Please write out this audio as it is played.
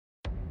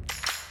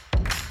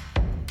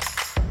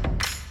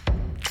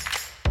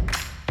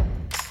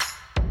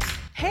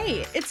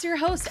Hey, it's your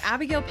host,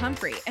 Abigail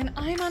Pumphrey, and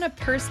I'm on a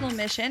personal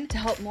mission to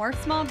help more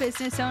small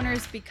business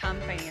owners become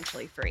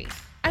financially free.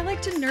 I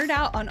like to nerd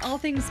out on all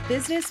things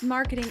business,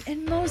 marketing,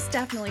 and most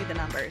definitely the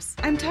numbers.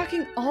 I'm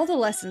talking all the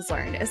lessons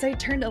learned as I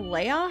turned a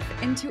layoff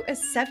into a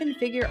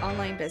 7-figure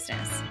online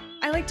business.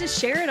 I like to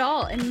share it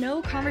all, and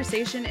no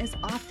conversation is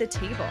off the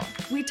table.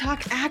 We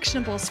talk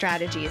actionable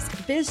strategies,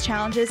 biz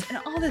challenges, and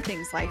all the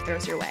things life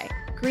throws your way.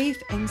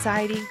 Grief,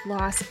 anxiety,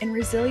 loss, and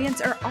resilience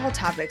are all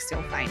topics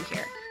you'll find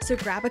here. So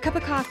grab a cup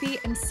of coffee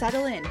and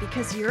settle in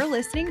because you're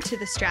listening to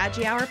the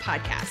Strategy Hour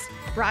podcast,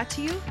 brought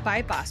to you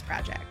by Boss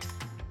Project.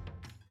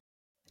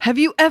 Have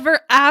you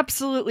ever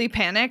absolutely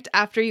panicked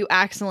after you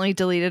accidentally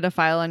deleted a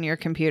file on your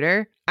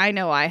computer? I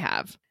know I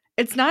have.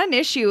 It's not an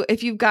issue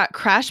if you've got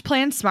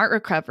CrashPlan Smart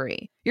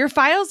Recovery. Your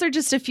files are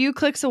just a few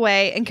clicks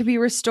away and can be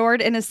restored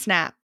in a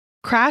snap.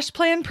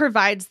 CrashPlan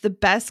provides the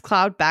best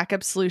cloud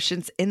backup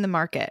solutions in the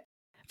market.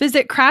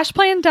 Visit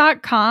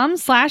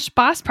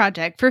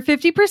crashplan.com/bossproject for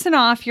 50%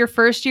 off your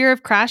first year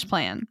of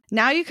CrashPlan.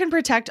 Now you can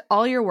protect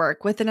all your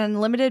work with an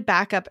unlimited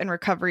backup and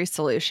recovery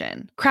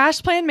solution.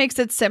 CrashPlan makes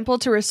it simple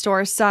to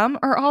restore some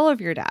or all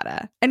of your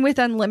data. And with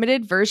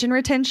unlimited version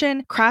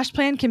retention,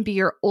 CrashPlan can be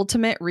your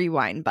ultimate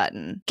rewind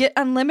button. Get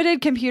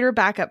unlimited computer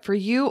backup for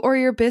you or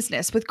your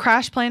business with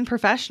CrashPlan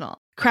Professional.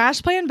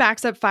 CrashPlan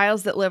backs up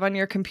files that live on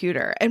your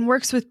computer and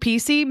works with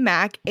PC,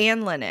 Mac,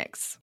 and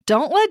Linux.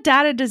 Don't let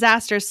data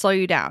disasters slow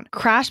you down.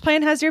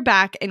 CrashPlan has your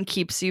back and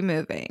keeps you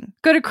moving.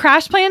 Go to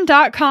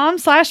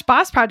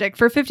crashplan.com/bossproject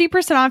for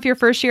 50% off your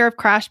first year of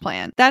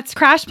CrashPlan. That's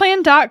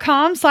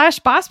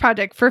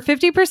crashplan.com/bossproject for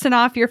 50%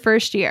 off your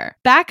first year.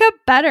 Back up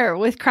better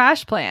with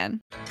CrashPlan.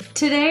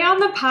 Today on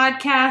the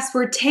podcast,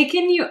 we're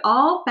taking you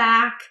all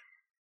back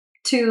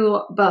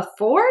to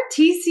before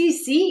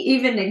TCC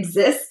even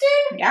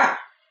existed. Yeah.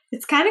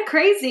 It's kind of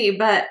crazy,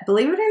 but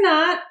believe it or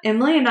not,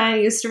 Emylee and I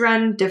used to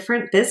run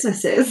different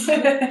businesses. So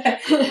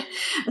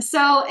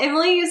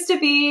Emylee used to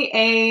be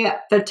a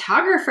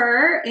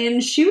photographer,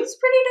 and she was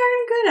pretty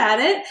darn good at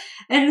it.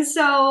 And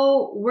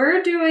so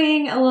we're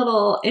doing a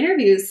little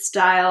interview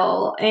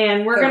style,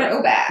 and we're going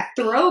to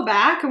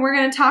throwback, and we're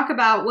going to talk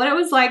about what it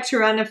was like to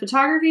run a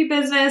photography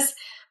business,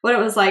 what it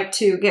was like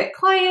to get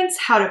clients,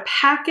 how to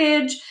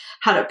package,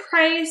 how to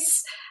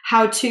price,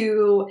 how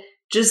to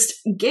just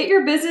get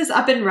your business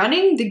up and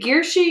running, the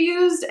gear she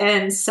used,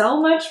 and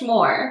so much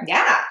more.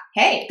 Yeah.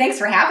 Hey, thanks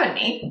for having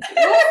me.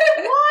 Well, I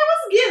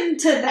was getting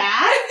to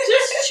that.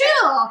 Just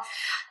chill.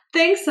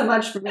 Thanks so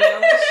much for being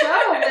on the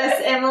show, Miss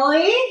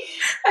Emylee.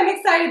 I'm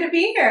excited to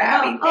be here,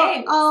 Abby.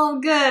 Thanks. Oh,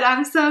 good.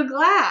 I'm so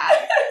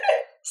glad.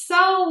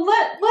 So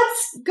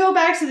let's go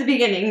back to the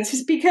beginning,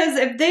 just because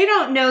if they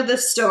don't know the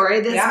story,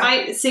 this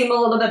might seem a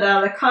little bit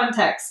out of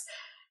context.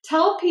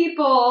 Tell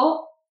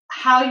people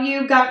how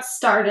you got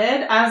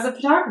started as a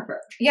photographer.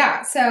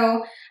 Yeah,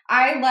 so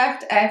I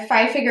left a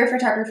 5-figure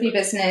photography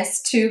business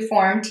to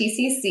form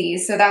TCC.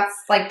 So that's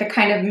like the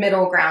kind of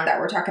middle ground that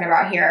we're talking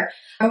about here.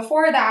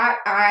 Before that,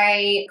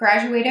 I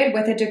graduated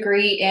with a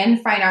degree in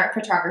fine art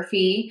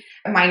photography,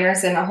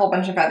 minors in a whole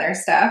bunch of other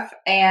stuff,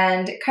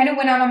 and kind of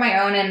went out on my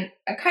own, and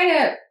I kind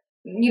of,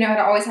 had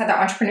always had the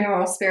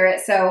entrepreneurial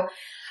spirit. So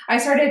I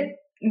started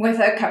with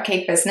a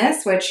cupcake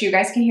business, which you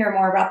guys can hear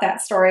more about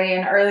that story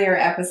in earlier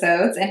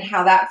episodes and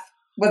how that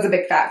was a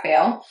big fat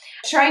fail.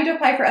 Trying to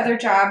apply for other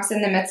jobs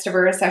in the midst of a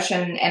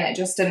recession, and it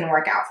just didn't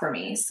work out for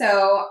me.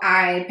 So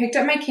I picked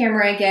up my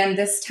camera again,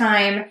 this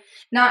time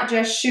not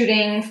just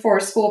shooting for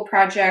school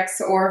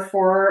projects or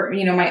for,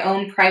 my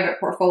own private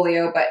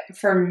portfolio, but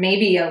for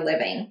maybe a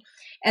living.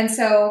 And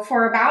so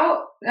for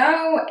about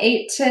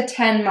 8 to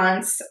 10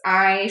 months,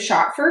 I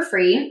shot for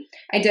free.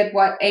 I did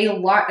what a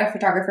lot of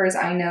photographers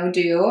I know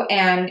do,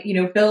 and,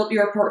 built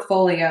your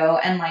portfolio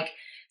and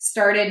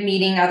started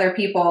meeting other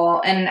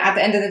people. And at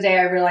the end of the day,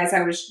 I realized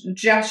I was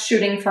just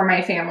shooting for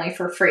my family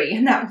for free,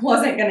 and that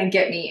wasn't going to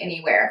get me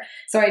anywhere.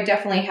 So I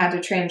definitely had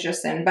to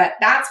transition, but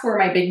that's where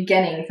my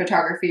beginning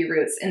photography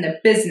roots in the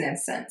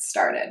business sense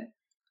started.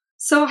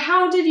 So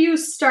how did you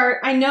start?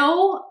 I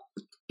know,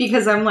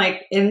 because I'm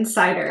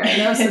insider, I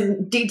know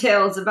some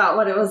details about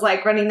what it was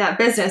like running that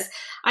business.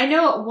 I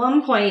know at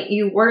one point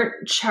you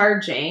weren't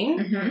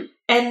charging,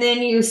 and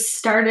then you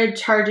started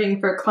charging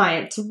for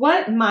clients.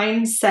 What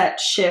mindset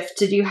shift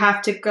did you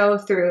have to go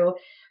through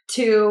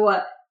to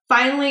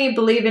finally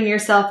believe in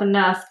yourself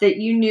enough that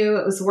you knew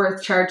it was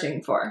worth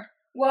charging for?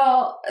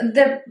 Well,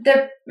 it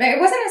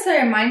wasn't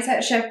necessarily a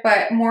mindset shift,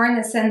 but more in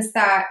the sense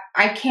that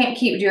I can't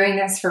keep doing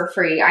this for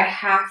free. I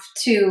have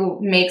to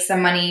make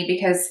some money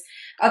because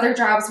other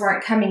jobs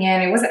weren't coming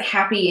in. I wasn't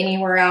happy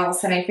anywhere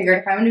else. And I figured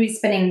if I'm going to be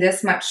spending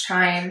this much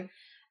time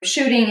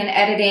shooting and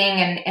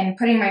editing and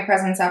putting my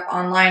presence up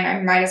online,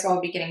 I might as well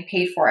be getting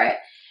paid for it.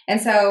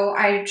 And so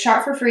I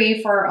shot for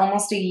free for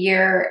almost a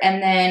year. And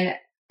then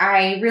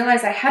I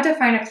realized I had to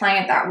find a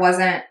client that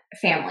wasn't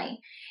family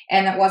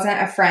and that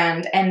wasn't a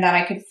friend, and that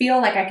I could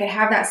feel like I could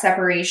have that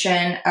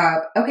separation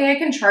of, okay, I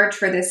can charge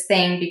for this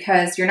thing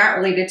because you're not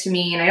related to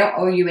me and I don't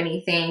owe you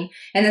anything.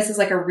 And this is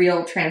like a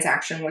real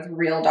transaction with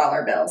real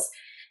dollar bills.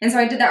 And so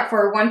I did that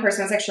for one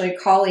person. It was actually a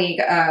colleague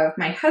of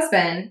my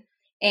husband.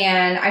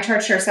 and I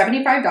charged her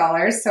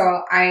 $75.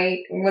 So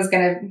I was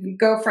going to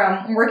go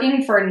from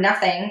working for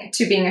nothing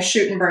to being a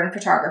shoot and burn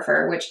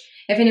photographer, which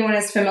if anyone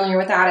is familiar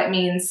with that, it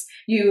means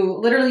you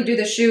literally do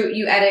the shoot,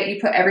 you edit,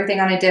 you put everything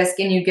on a disc,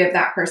 and you give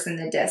that person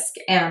the disc.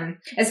 And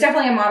it's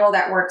definitely a model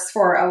that works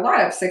for a lot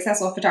of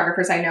successful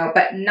photographers I know,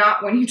 but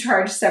not when you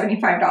charge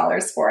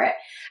 $75 for it.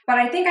 But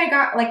I think I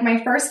got like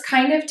my first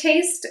kind of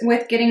taste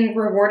with getting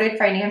rewarded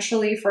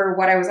financially for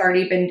what I was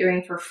already been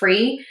doing for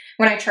free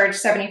when I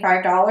charged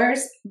 $75.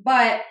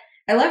 But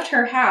I left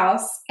her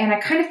house and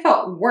I kind of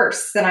felt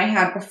worse than I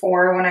had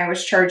before when I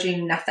was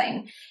charging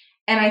nothing.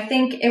 And I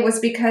think it was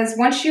because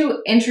once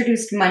you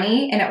introduced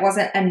money and it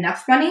wasn't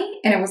enough money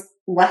and it was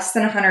less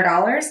than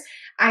 $100,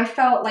 I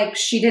felt like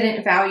she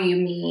didn't value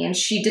me and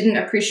she didn't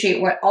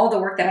appreciate all the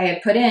work that I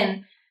had put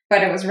in.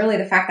 But it was really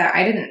the fact that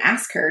I didn't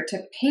ask her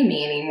to pay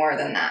me any more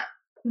than that.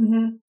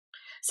 Mm-hmm.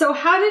 So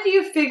how did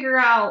you figure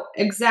out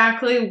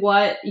exactly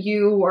what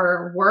you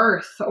were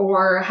worth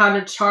or how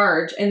to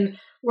charge? And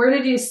where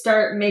did you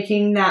start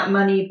making that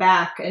money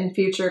back in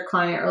future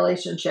client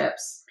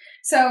relationships?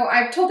 So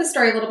I've told this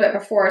story a little bit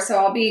before, so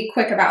I'll be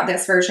quick about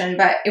this version,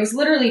 but it was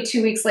literally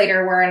 2 weeks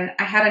later when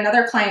I had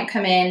another client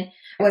come in.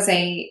 It was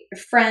a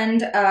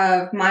friend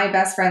of my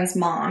best friend's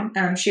mom.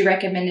 She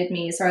recommended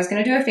me. So I was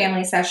going to do a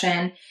family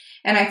session.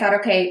 And I thought,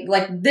 okay,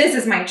 like this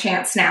is my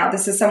chance now.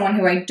 This is someone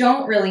who I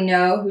don't really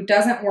know, who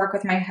doesn't work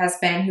with my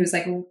husband, who's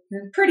like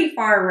pretty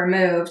far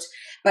removed,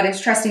 but is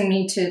trusting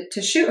me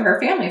to shoot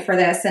her family for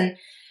this. And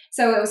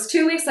so it was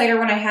 2 weeks later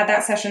when I had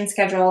that session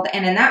scheduled.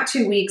 And in that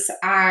 2 weeks,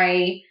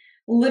 I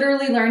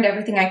literally learned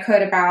everything I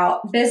could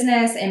about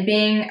business and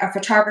being a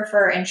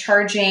photographer and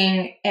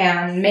charging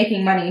and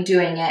making money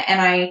doing it. And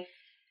I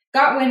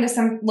got wind of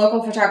some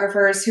local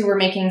photographers who were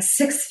making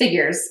six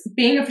figures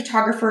being a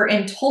photographer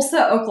in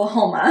Tulsa,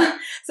 Oklahoma.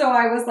 So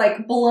I was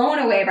like blown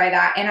away by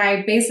that. And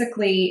I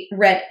basically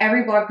read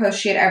every blog post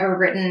she had ever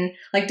written,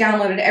 like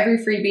downloaded every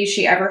freebie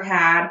she ever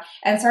had,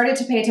 and started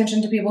to pay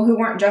attention to people who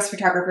weren't just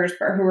photographers,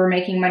 but who were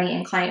making money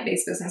in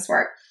client-based business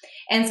work.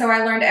 And so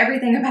I learned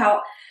everything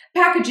about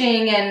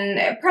packaging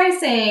and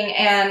pricing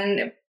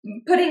and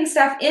putting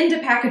stuff into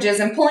packages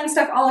and pulling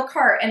stuff a la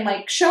carte and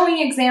like showing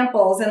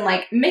examples and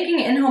like making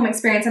an in-home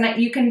experience. And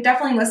you can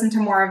definitely listen to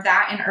more of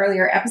that in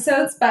earlier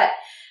episodes, but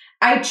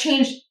I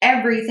changed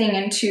everything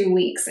in 2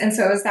 weeks. And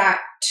so it was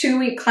that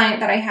 2-week client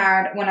that I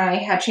had when I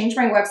had changed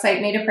my website,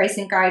 made a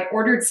pricing guide,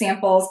 ordered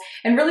samples,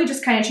 and really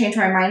just kind of changed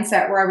my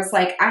mindset where I was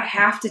like, I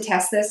have to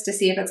test this to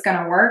see if it's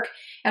going to work.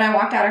 And I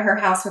walked out of her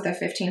house with a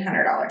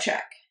 $1,500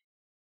 check.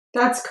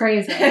 That's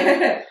crazy.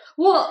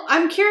 Well,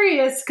 I'm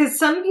curious because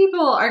some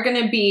people are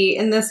going to be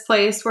in this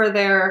place where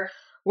they're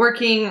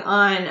working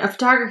on a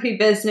photography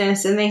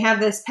business and they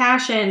have this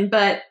passion,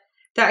 but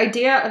the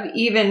idea of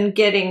even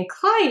getting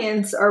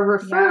clients or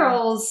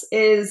referrals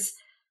is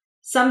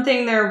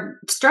something they're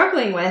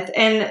struggling with.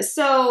 And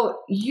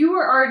so you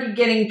were already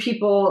getting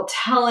people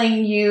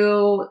telling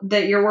you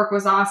that your work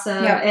was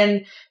awesome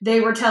and they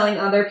were telling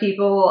other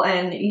people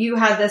and you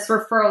had this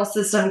referral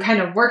system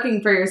kind of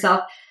working for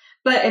yourself.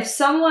 But if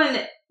someone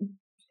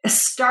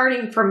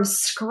starting from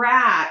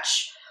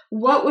scratch,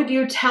 what would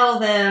you tell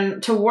them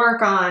to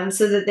work on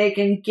so that they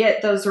can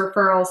get those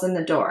referrals in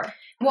the door?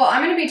 Well,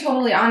 I'm going to be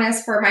totally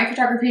honest. For my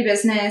photography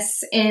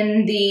business,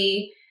 in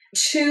the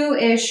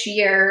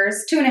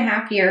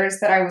 2.5 years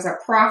that I was a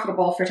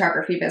profitable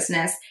photography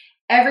business,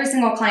 every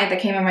single client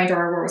that came in my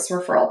door was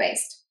referral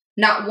based.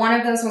 Not one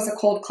of those was a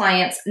cold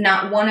client.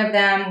 Not one of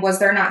them was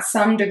there not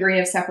some degree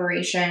of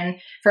separation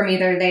from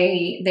either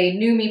they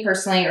knew me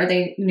personally, or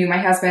they knew my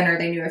husband, or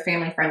they knew a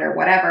family friend or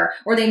whatever,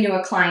 or they knew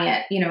a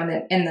client,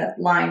 and the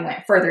line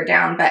went further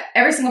down. But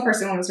every single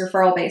person was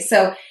referral based.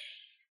 So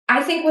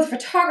I think with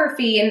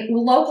photography and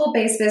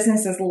local-based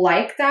businesses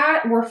like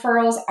that,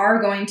 referrals are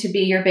going to be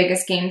your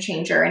biggest game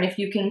changer. And if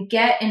you can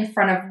get in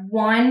front of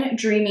one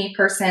dreamy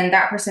person,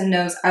 that person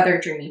knows other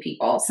dreamy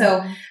people.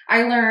 So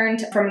I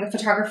learned from the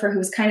photographer who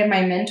was kind of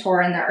my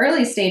mentor in the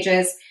early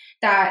stages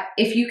that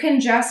if you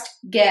can just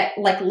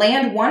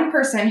land one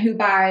person who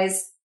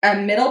buys a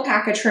middle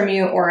package from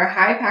you or a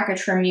high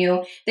package from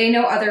you, they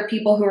know other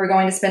people who are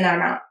going to spend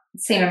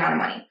same amount of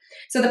money.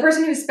 So the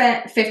person who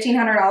spent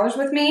 $1,500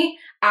 with me,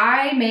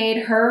 I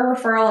made her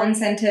referral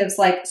incentives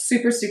like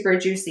super, super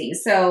juicy.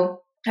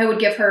 So I would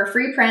give her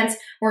free prints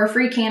or a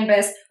free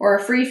canvas or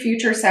a free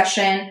future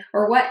session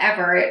or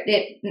whatever.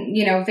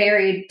 It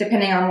varied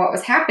depending on what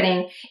was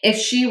happening if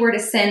she were to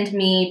send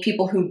me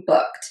people who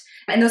booked.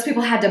 And those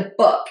people had to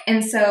book.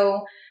 And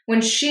so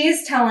when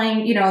she's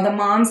telling, the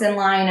moms in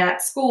line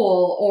at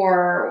school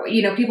or,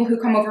 people who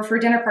come over for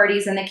dinner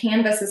parties and the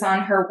canvas is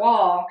on her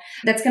wall,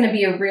 that's going to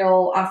be a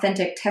real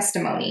authentic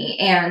testimony.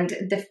 And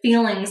the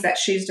feelings that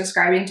she's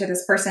describing to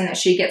this person that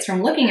she gets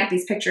from looking at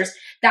these pictures,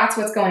 that's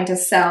what's going to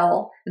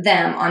sell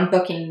them on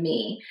booking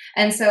me.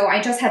 And so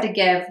I just had to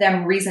give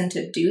them reason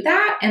to do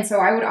that. And so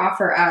I would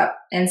offer up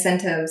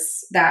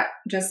incentives that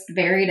just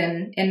varied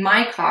in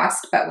my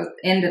cost, but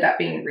ended up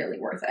being really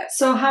worth it.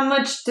 So how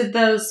much did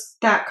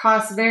that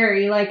cost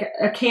vary? Like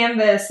a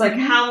canvas, like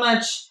how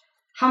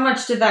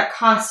much did that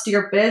cost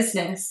your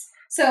business?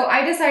 So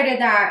I decided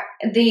that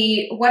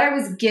what I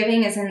was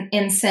giving as an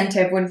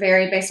incentive would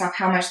vary based off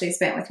how much they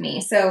spent with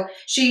me. So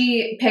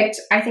she picked,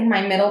 I think,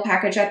 my middle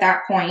package at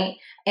that point,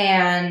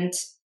 and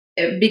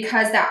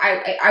because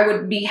that I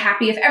would be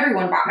happy if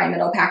everyone bought my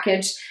middle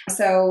package.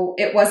 So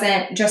it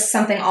wasn't just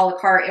something a la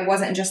carte. It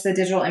wasn't just the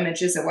digital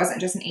images. It wasn't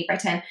just an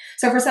 8x10.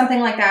 So for something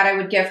like that,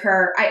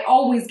 I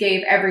always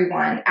gave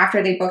everyone,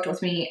 after they booked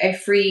with me, a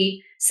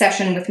free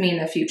session with me in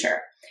the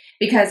future.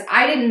 Because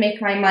I didn't make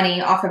my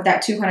money off of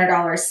that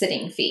 $200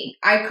 sitting fee.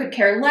 I could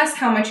care less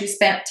how much you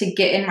spent to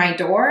get in my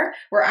door.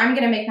 Where I'm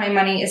going to make my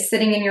money is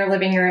sitting in your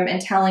living room and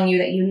telling you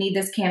that you need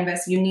this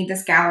canvas, you need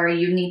this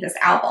gallery, you need this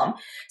album.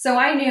 So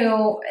I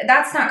knew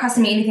that's not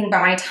costing me anything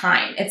but my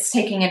time. It's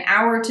taking an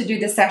hour to do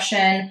the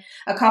session,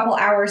 a couple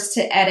hours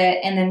to edit,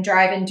 and then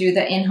drive and do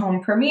the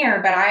in-home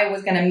premiere. But I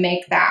was going to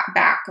make that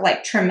back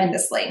like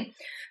tremendously.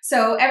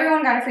 So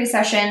everyone got a free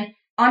session.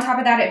 On top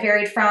of that, it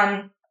varied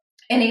from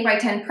an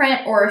 8x10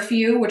 print or a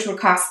few, which would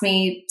cost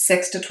me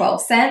 6 to 12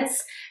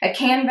 cents, a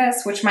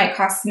canvas, which might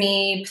cost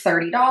me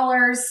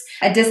 $30,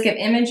 a disc of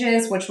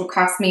images, which would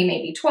cost me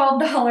maybe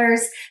 $12.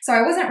 So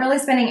I wasn't really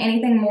spending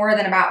anything more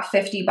than about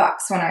 $50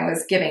 when I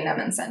was giving them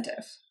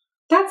incentive.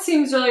 That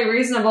seems really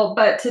reasonable,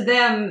 but to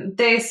them,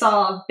 they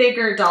saw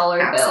bigger dollar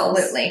bills.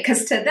 Absolutely.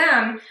 Because to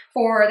them,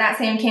 for that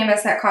same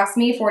canvas that cost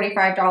me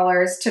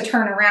 $45 to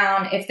turn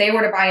around, if they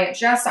were to buy it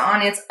just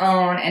on its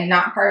own and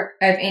not part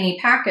of any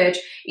package,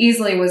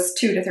 easily was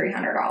 $200 to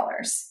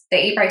 $300.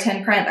 The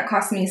 8x10 print that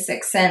cost me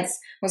 6 cents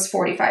was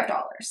 $45.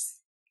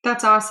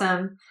 That's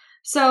awesome.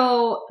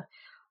 So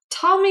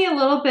tell me a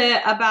little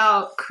bit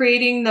about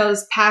creating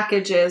those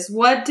packages.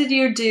 What did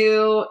you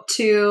do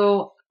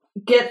to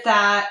get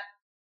that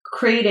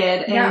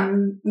created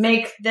and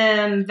make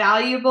them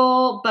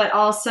valuable, but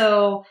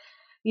also,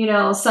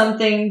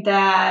 something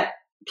that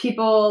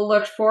people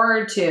looked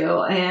forward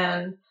to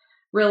and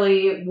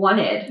really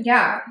wanted?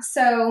 Yeah.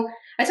 So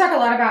I talk a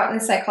lot about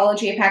the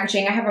psychology of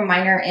packaging. I have a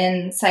minor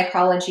in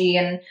psychology,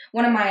 and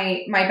one of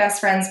my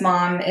best friend's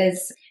mom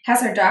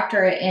has her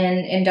doctorate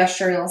in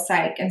industrial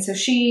psych. And so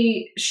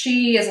she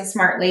is a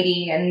smart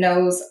lady and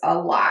knows a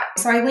lot.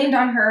 So I leaned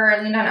on her,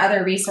 I leaned on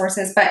other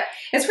resources, but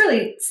it's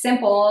really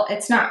simple.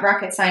 It's not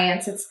rocket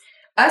science. It's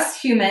us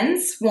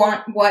humans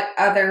want what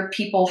other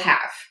people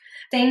have.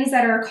 Things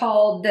that are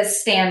called the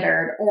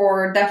standard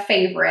or the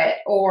favorite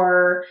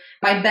or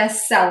my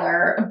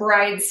bestseller, a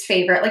bride's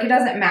favorite, like it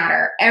doesn't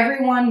matter.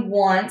 Everyone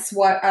wants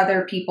what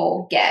other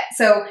people get.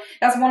 So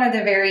that's one of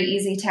the very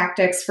easy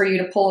tactics for you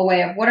to pull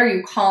away of what are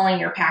you calling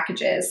your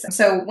packages.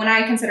 So when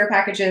I consider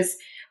packages,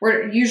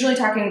 we're usually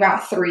talking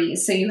about 3.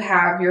 So you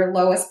have your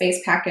lowest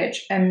base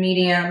package, a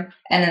medium,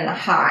 and then the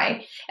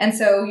high. And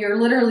so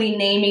you're literally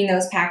naming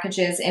those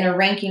packages in a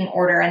ranking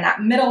order. And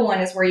that middle one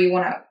is where you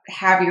want to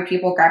have your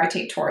people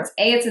gravitate towards.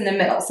 It's in the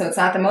middle. So it's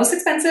not the most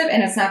expensive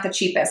and it's not the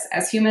cheapest.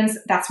 As humans,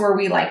 that's where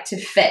we like to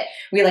fit.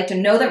 We like to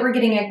know that we're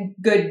getting a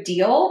good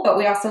deal, but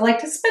we also like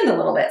to spend a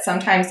little bit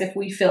sometimes if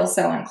we feel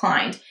so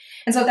inclined.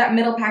 And so that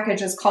middle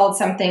package is called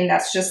something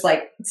that's just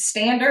like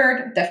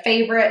standard, the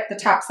favorite, the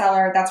top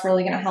seller. That's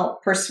really going to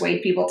help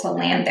persuade people to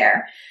land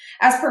there.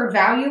 As per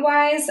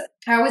value-wise,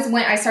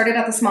 I started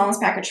at the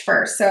smallest package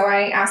first. So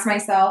I asked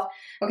myself,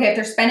 okay, if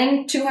they're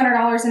spending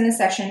 $200 in the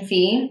session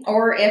fee,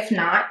 or if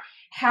not,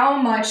 how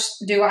much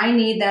do I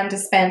need them to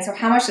spend? So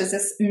how much does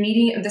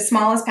the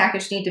smallest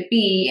package need to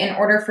be in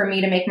order for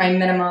me to make my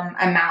minimum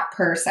amount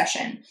per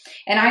session?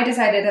 And I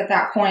decided at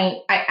that point,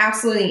 I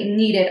absolutely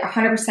needed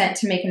 100%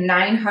 to make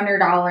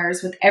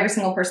 $900 with every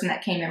single person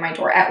that came in my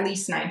door, at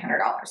least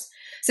 $900.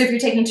 So if you're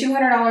taking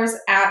 $200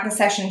 at the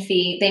session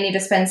fee, they need to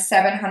spend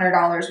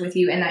 $700 with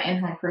you in that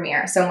in-home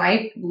premiere. So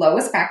my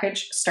lowest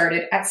package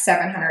started at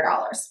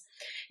 $700.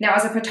 Now,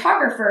 as a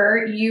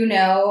photographer, you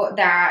know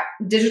that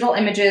digital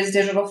images,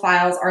 digital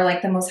files are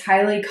like the most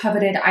highly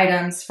coveted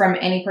items from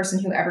any person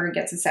who ever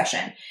gets a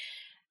session.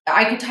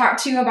 I could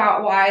talk to you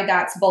about why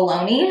that's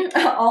baloney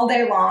all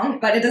day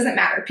long, but it doesn't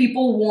matter.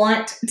 People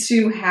want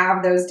to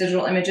have those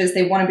digital images.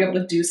 They want to be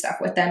able to do stuff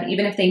with them,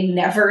 even if they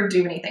never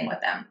do anything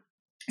with them.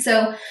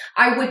 So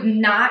I would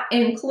not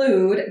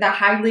include the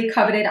highly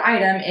coveted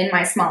item in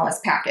my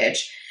smallest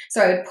package. So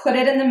I would put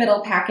it in the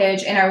middle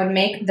package and I would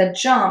make the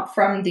jump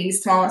from the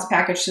smallest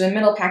package to the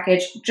middle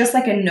package just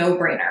like a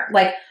no-brainer.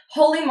 Like,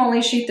 holy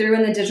moly, she threw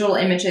in the digital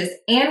images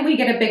and we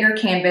get a bigger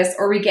canvas,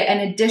 or we get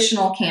an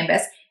additional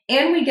canvas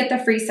and we get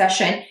the free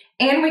session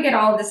and we get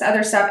all of this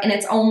other stuff, and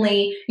it's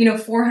only,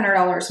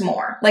 $400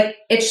 more. Like,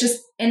 it's just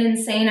an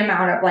insane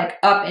amount of like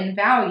up in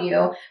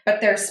value,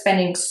 but they're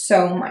spending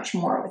so much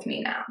more with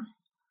me now.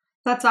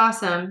 That's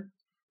awesome.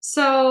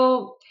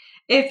 So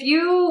if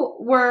you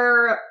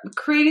were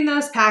creating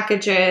those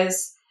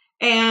packages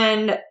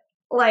and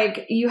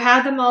like you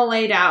had them all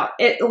laid out,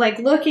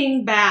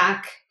 looking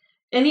back,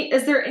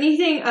 is there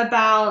anything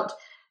about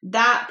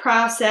that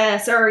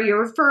process or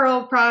your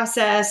referral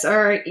process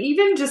or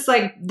even just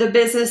like the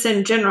business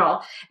in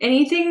general,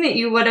 anything that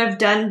you would have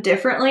done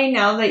differently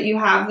now that you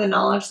have the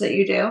knowledge that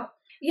you do?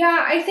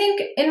 Yeah, I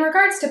think in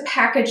regards to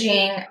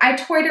packaging, I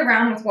toyed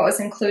around with what was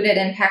included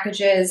in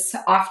packages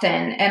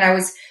often. And I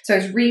was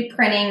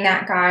reprinting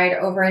that guide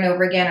over and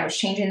over again. I was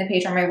changing the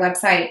page on my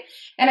website.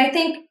 And I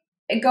think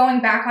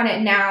going back on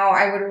it now,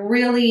 I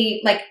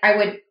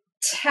would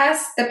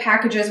test the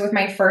packages with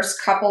my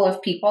first couple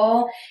of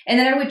people, and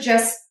then I would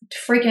just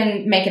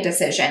freaking make a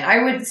decision. I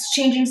was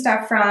changing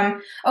stuff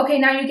from, okay,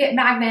 now you get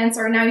magnets,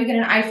 or now you get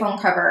an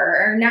iPhone cover,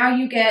 or now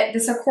you get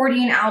this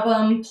accordion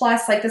album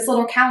plus like this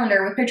little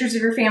calendar with pictures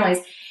of your families.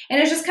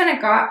 And it just kind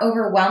of got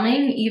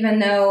overwhelming, even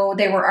though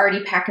they were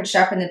already packaged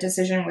up and the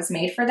decision was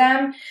made for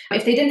them.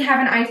 If they didn't have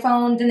an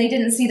iPhone, then they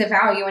didn't see the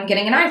value in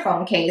getting an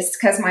iPhone case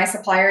because my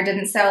supplier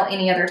didn't sell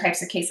any other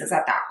types of cases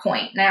at that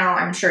point. Now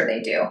I'm sure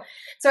they do.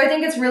 So I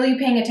think it's really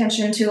paying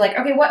attention to like,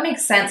 okay, what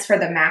makes sense for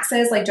the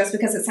masses? Like just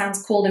because it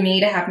sounds cool to me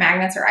to have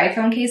magnets or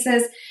iPhone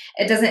cases,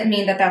 it doesn't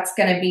mean that that's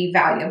going to be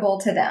valuable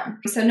to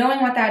them. So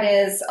knowing what that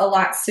is a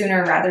lot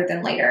sooner rather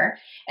than later.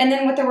 And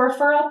then with the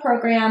referral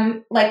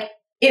program, like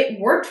it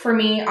worked for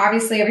me.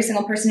 Obviously, every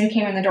single person who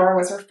came in the door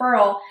was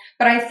referral.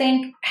 But I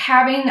think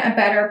having a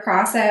better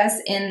process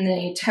in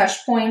the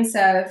touch points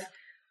of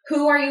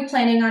who are you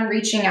planning on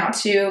reaching out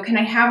to? Can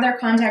I have their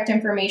contact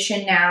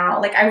information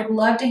now? Like I would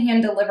love to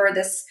hand deliver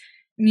this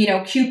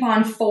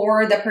coupon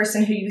for the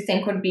person who you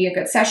think would be a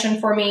good session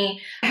for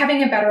me,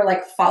 having a better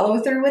like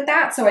follow through with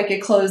that so I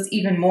could close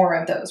even more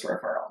of those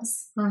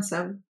referrals.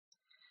 Awesome.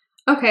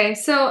 Okay.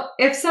 So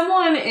if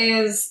someone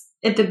is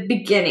at the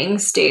beginning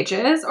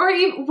stages or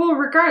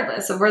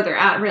regardless of where they're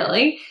at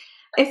really,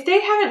 if they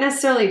haven't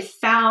necessarily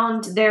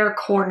found their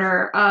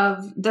corner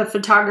of the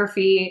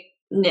photography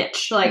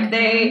niche, like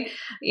they,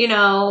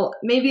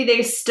 maybe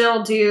they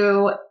still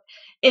do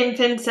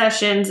infant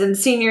sessions and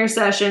senior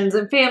sessions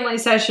and family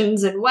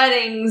sessions and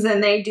weddings,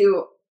 and they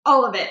do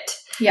all of it.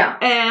 Yeah.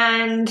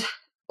 And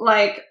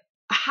like,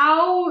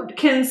 how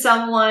can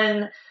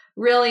someone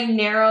really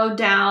narrow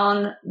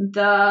down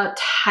the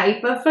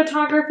type of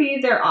photography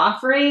they're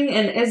offering?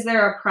 And is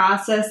there a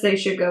process they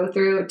should go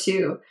through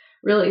to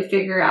really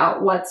figure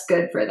out what's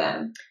good for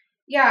them?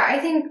 Yeah, I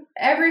think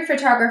every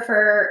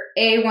photographer,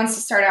 wants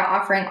to start out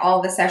offering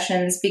all the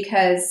sessions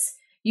because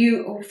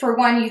you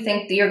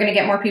think that you're going to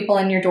get more people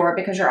in your door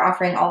because you're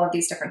offering all of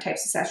these different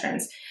types of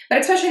sessions. But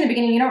especially in the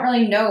beginning, you don't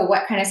really know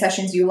what kind of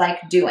sessions you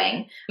like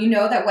doing. You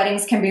know that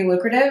weddings can be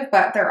lucrative,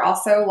 but they're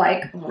also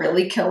like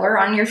really killer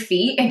on your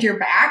feet and your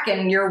back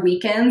and your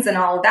weekends and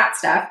all of that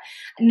stuff.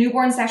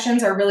 Newborn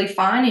sessions are really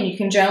fun and you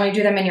can generally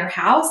do them in your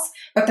house,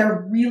 but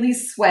they're really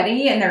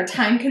sweaty and they're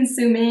time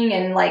consuming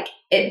and like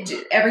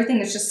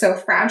everything is just so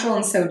fragile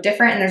and so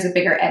different. And there's a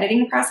bigger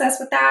editing process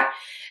with that.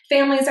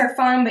 Families are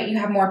fun, but you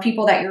have more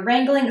people that you're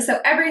wrangling. So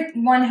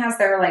everyone has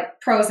their like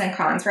pros and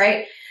cons,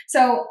 right?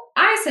 So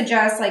I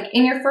suggest like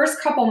in your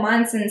first couple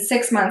months and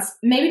 6 months,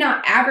 maybe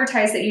not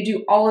advertise that you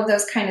do all of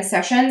those kind of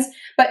sessions,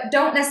 but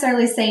don't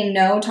necessarily say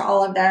no to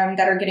all of them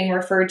that are getting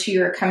referred to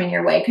you or coming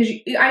your way. Because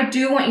I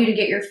do want you to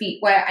get your feet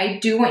wet. I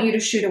do want you to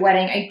shoot a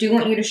wedding. I do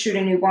want you to shoot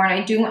a newborn.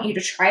 I do want you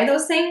to try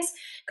those things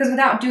because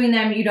without doing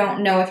them, you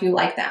don't know if you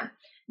like them.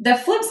 The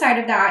flip side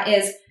of that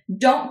is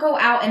don't go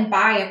out and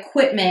buy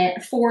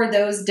equipment for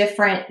those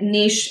different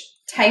niche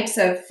types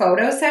of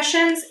photo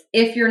sessions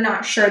if you're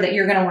not sure that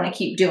you're going to want to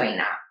keep doing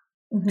that.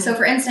 Mm-hmm. So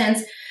for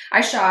instance, I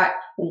shot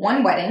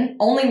one wedding,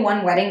 only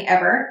one wedding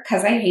ever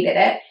because I hated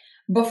it.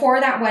 Before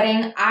that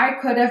wedding, I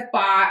could have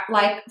bought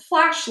like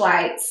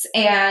flashlights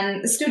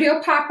and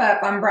studio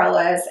pop-up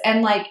umbrellas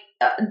and like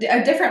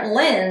a different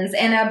lens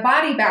and a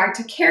body bag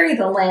to carry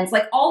the lens,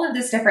 like all of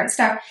this different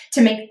stuff to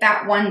make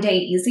that one day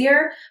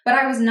easier. But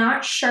I was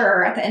not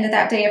sure at the end of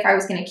that day if I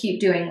was going to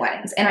keep doing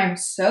weddings. And I'm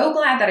so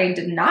glad that I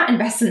did not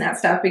invest in that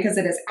stuff because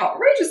it is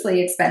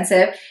outrageously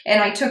expensive.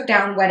 And I took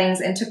down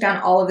weddings and took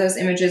down all of those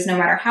images, no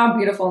matter how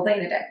beautiful they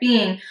ended up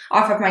being,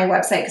 off of my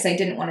website because I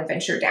didn't want to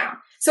venture down.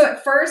 So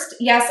at first,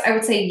 yes, I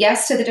would say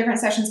yes to the different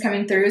sessions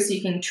coming through so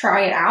you can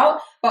try it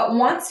out. But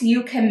once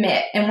you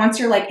commit and once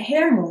you're like,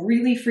 hey, I'm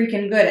really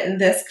freaking good at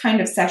this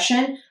kind of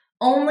session,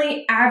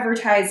 only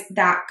advertise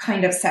that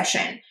kind of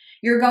session.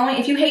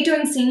 If you hate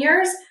doing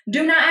seniors,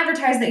 do not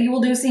advertise that you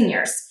will do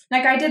seniors.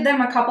 Like I did them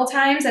a couple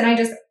times and I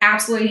just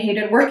absolutely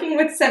hated working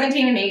with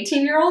 17 and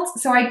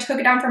 18-year-olds. So I took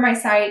it down from my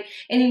site.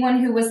 Anyone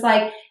who was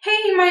like,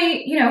 hey,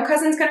 my,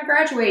 cousin's going to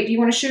graduate. Do you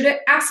want to shoot it?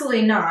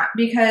 Absolutely not,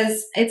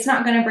 because it's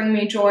not going to bring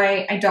me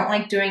joy. I don't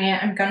like doing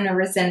it. I'm going to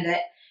rescind it.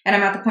 And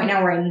I'm at the point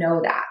now where I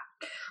know that.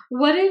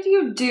 What did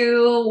you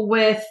do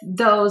with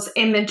those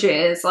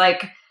images?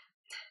 Like,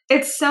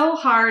 it's so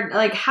hard.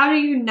 Like, how do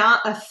you not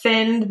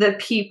offend the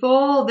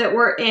people that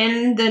were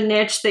in the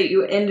niche that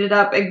you ended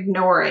up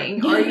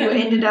ignoring or you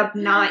ended up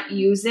not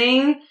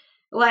using?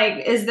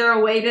 Like, is there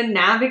a way to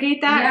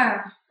navigate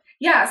that?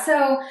 Yeah.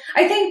 So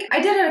I think I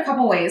did it a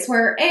couple ways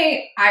where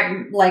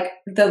I'm like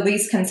the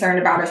least concerned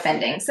about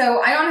offending.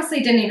 So I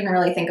honestly didn't even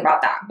really think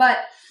about that. But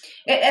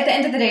at the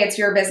end of the day, it's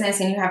your business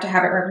and you have to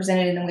have it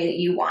represented in the way that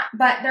you want.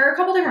 But there are a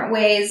couple different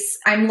ways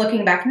I'm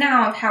looking back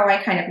now of how I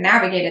kind of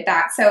navigated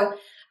that. So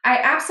I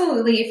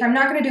absolutely, if I'm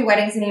not going to do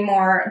weddings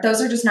anymore,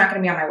 those are just not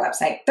going to be on my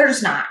website. They're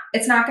just not.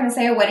 It's not going to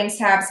say a weddings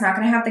tab. It's not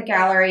going to have the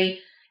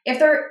gallery. If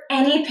there are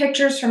any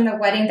pictures from the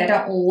wedding that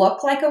don't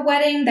look like a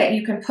wedding that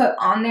you can put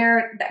on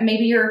there, that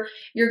maybe you're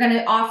going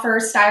to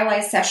offer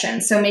stylized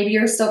sessions. So maybe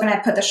you're still going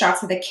to put the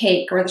shots of the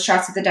cake or the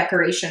shots of the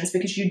decorations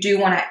because you do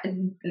want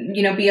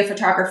to, be a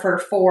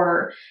photographer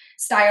for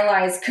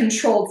stylized,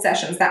 controlled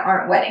sessions that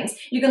aren't weddings.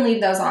 You can leave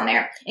those on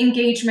there.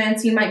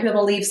 Engagements, you might be able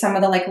to leave some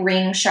of the like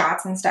ring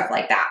shots and stuff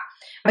like that.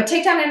 But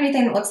take down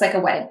anything that looks like a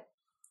wedding.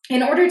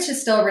 In order to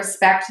still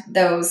respect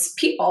those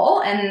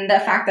people and the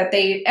fact that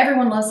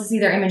everyone loves to see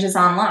their images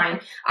online,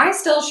 I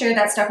still share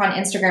that stuff on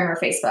Instagram or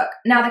Facebook.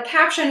 Now, the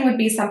caption would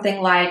be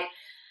something like,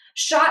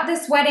 shot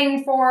this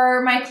wedding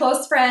for my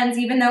close friends,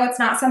 even though it's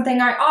not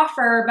something I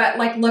offer, but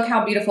like, look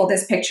how beautiful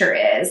this picture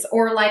is.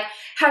 Or like,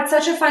 had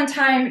such a fun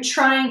time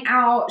trying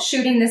out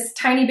shooting this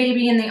tiny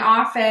baby in the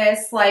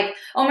office. Like,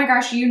 oh my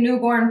gosh, you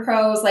newborn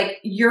pros, like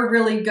you're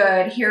really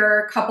good. Here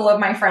are a couple of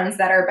my friends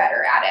that are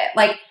better at it.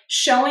 Like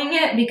showing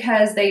it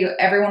because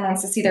everyone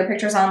wants to see their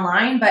pictures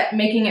online, but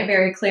making it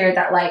very clear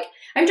that like,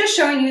 I'm just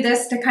showing you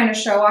this to kind of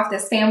show off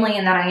this family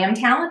and that I am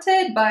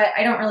talented, but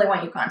I don't really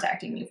want you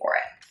contacting me for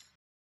it.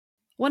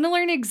 Want to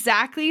learn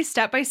exactly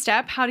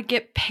step-by-step how to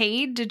get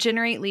paid to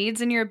generate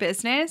leads in your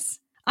business?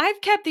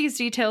 I've kept these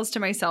details to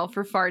myself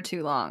for far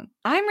too long.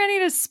 I'm ready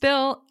to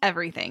spill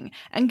everything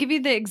and give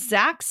you the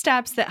exact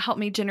steps that help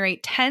me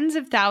generate tens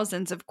of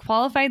thousands of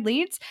qualified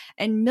leads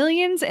and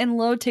millions in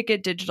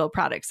low-ticket digital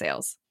product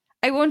sales.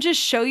 I won't just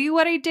show you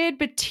what I did,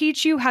 but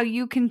teach you how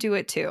you can do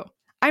it too.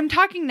 I'm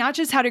talking not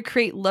just how to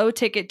create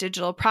low-ticket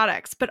digital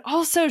products, but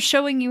also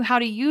showing you how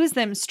to use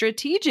them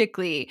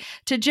strategically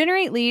to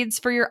generate leads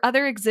for your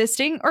other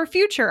existing or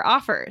future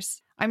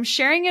offers. I'm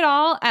sharing it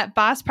all at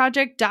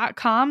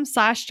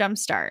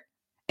bossproject.com/jumpstart,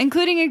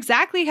 including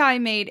exactly how I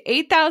made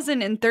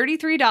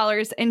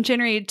 $8,033 and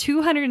generated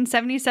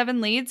 277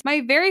 leads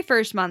my very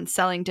first month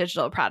selling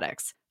digital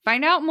products.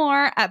 Find out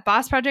more at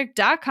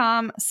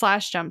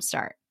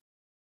bossproject.com/jumpstart.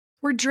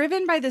 We're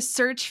driven by the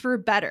search for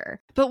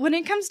better. But when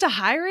it comes to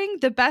hiring,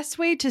 the best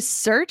way to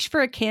search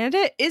for a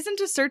candidate isn't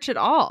to search at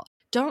all.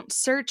 Don't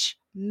search,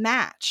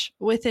 match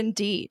with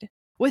Indeed.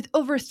 With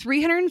over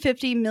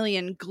 350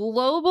 million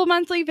global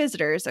monthly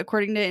visitors,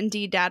 according to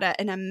Indeed data,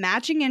 and a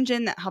matching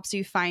engine that helps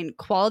you find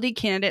quality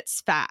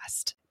candidates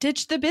fast.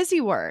 Ditch the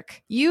busy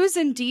work. Use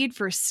Indeed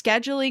for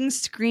scheduling,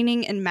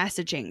 screening, and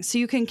messaging so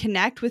you can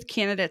connect with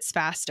candidates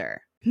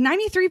faster.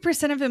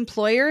 93% of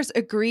employers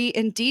agree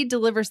Indeed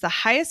delivers the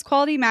highest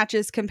quality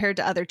matches compared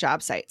to other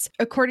job sites,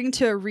 according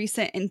to a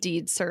recent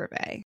Indeed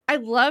survey. I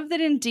love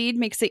that Indeed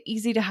makes it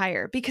easy to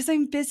hire because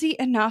I'm busy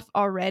enough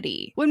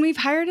already. When we've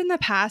hired in the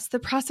past, the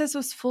process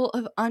was full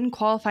of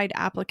unqualified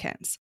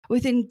applicants.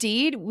 With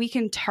Indeed, we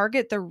can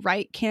target the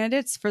right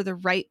candidates for the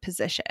right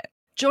position.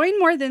 Join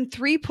more than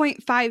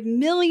 3.5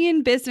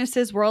 million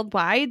businesses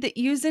worldwide that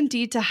use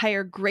Indeed to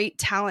hire great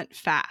talent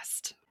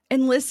fast.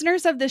 And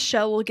listeners of this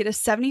show will get a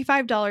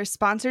 $75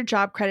 sponsored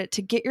job credit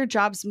to get your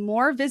jobs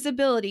more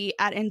visibility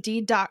at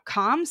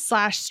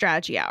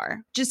Indeed.com/Strategy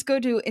Hour. Just go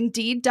to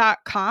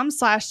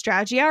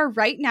Indeed.com/Strategy Hour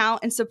right now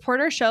and support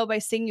our show by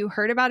saying you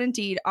heard about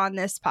Indeed on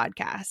this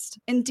podcast.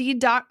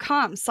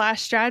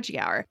 Indeed.com/Strategy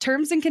Hour.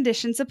 Terms and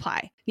conditions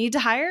apply. Need to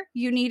hire?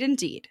 You need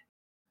Indeed.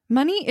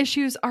 Money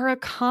issues are a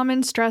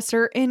common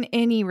stressor in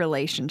any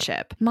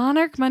relationship.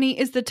 Monarch Money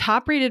is the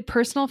top-rated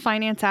personal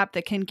finance app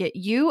that can get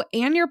you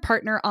and your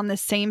partner on the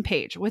same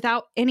page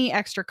without any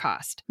extra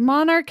cost.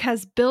 Monarch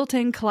has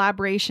built-in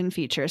collaboration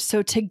features,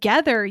 so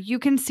together you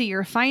can see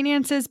your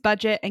finances,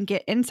 budget, and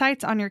get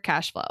insights on your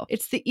cash flow.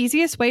 It's the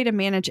easiest way to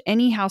manage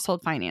any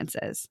household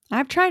finances.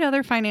 I've tried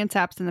other finance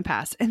apps in the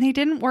past, and they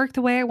didn't work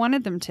the way I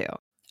wanted them to.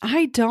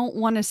 I don't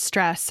want to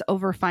stress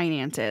over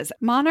finances.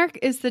 Monarch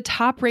is the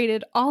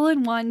top-rated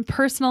all-in-one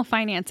personal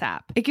finance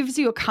app. It gives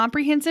you a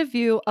comprehensive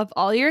view of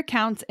all your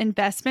accounts,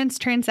 investments,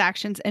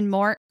 transactions, and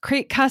more.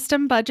 Create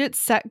custom budgets,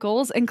 set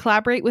goals, and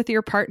collaborate with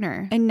your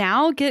partner. And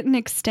now get an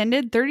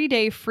extended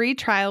 30-day free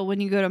trial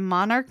when you go to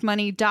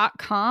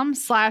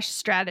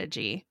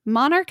monarchmoney.com/strategy.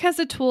 Monarch has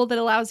a tool that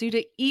allows you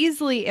to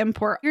easily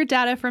import your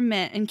data from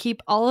Mint and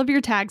keep all of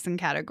your tags and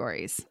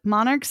categories.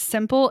 Monarch's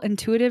simple,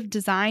 intuitive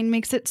design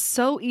makes it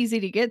so easy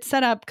to get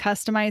set up,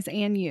 customize,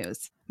 and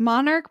use.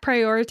 Monarch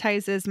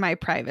prioritizes my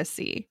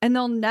privacy, and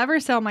they'll never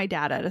sell my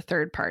data to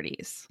third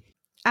parties.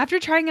 After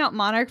trying out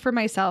Monarch for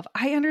myself,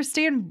 I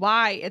understand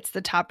why it's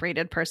the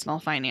top-rated personal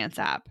finance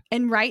app.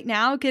 And right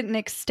now, get an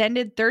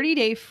extended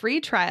 30-day free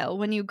trial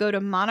when you go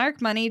to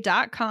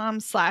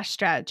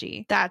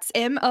monarchmoney.com/strategy. That's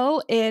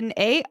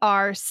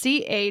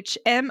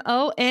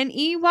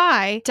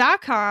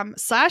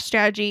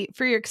monarchmoney.com/strategy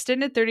for your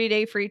extended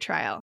 30-day free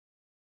trial.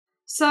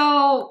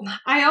 So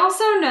I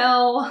also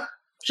know,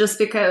 just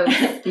because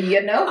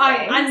you know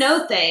I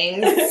know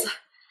things,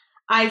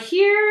 I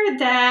hear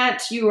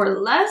that you are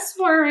less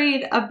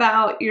worried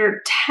about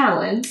your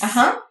talents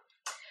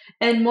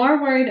and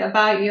more worried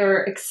about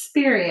your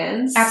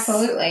experience.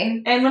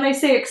 Absolutely. And when I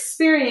say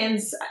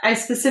experience, I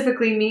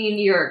specifically mean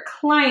your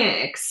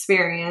client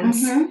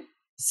experience.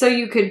 so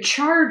you could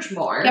charge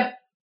more.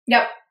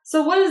 Yep.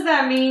 So what does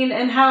that mean,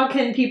 and how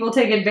can people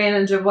take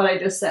advantage of what I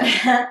just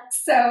said?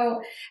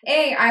 So,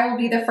 I will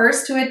be the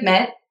first to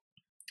admit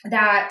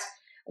that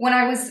when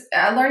I was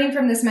learning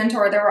from this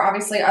mentor, there were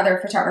obviously other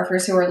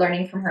photographers who were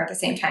learning from her at the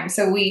same time.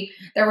 So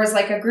there was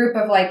like a group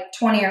of like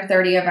 20 or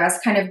 30 of us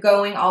kind of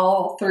going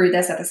all through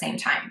this at the same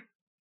time.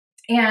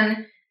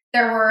 And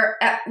there were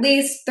at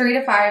least 3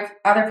 to 5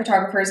 other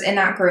photographers in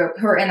that group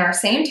who were in our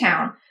same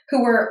town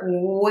who were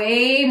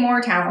way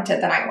more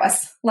talented than I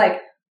was.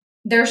 Like,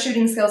 their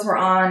shooting skills were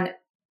on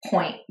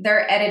point.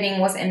 Their editing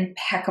was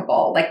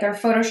impeccable. Like, their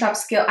Photoshop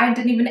skill, I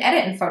didn't even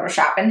edit in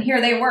Photoshop. And here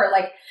they were,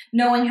 like,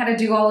 knowing how to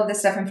do all of this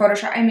stuff in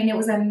Photoshop. I mean, it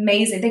was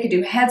amazing. They could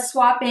do head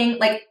swapping,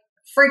 like,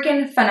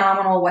 freaking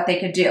phenomenal what they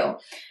could do.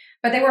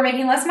 But they were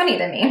making less money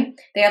than me.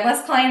 They had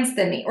less clients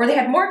than me, or they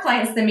had more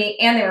clients than me,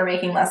 and they were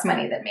making less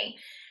money than me.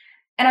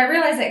 And I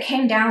realized it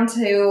came down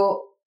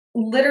to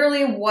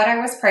literally what I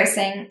was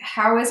pricing,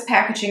 how I was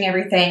packaging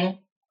everything,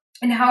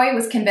 and how I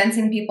was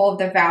convincing people of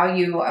the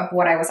value of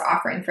what I was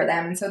offering for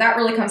them. And so that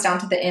really comes down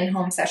to the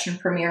in-home session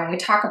premiere. And we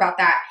talk about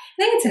that.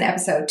 I think it's in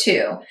episode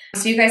 2.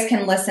 So you guys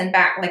can listen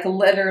back. Like,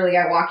 literally,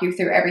 I walk you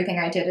through everything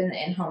I did in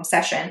the in-home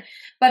session.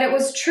 But it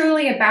was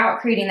truly about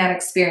creating that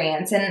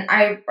experience. And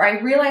I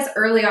realized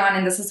early on,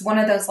 and this is one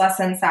of those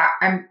lessons that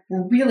I'm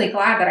really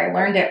glad that I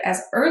learned it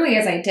as early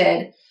as I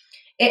did,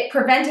 it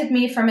prevented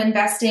me from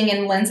investing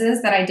in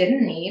lenses that I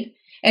didn't need.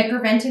 It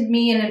prevented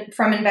me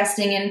from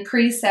investing in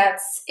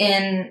presets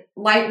in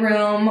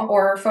Lightroom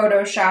or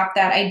Photoshop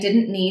that I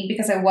didn't need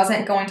because I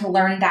wasn't going to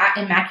learn that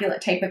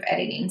immaculate type of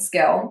editing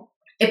skill.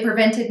 It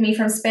prevented me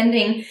from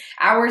spending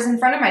hours in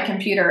front of my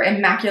computer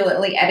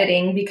immaculately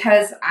editing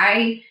because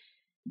I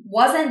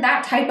wasn't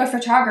that type of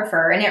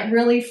photographer. And it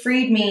really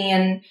freed me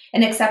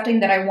in accepting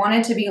that I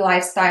wanted to be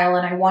lifestyle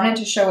and I wanted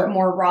to show it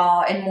more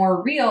raw and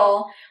more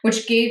real,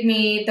 which gave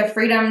me the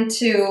freedom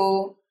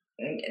to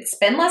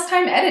spend less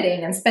time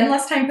editing and spend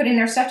less time putting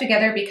their stuff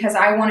together because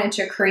I wanted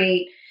to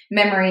create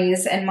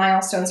memories and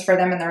milestones for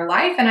them in their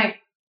life. And I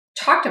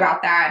talked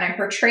about that and I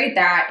portrayed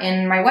that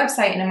in my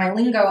website and in my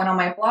lingo and on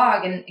my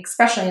blog, and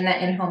especially in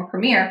that in-home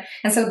premiere.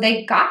 And so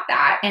they got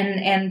that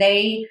and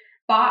they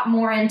bought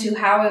more into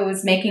how I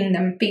was making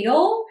them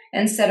feel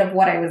instead of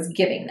what I was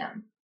giving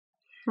them.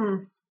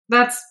 And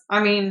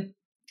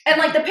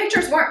like, the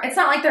pictures it's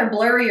not like they're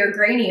blurry or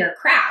grainy or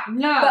crap.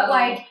 No. But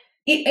like,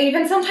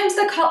 even sometimes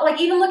the color,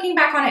 like, even looking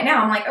back on it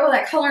now, I'm like, oh,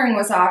 that coloring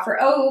was off, or,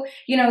 oh,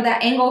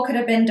 that angle could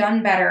have been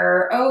done better,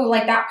 or, oh,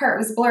 like, that part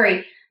was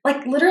blurry.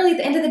 Like, literally at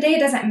the end of the day,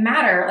 it doesn't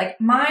matter. Like,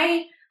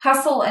 my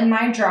hustle and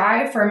my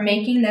drive for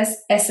making this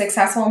a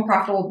successful and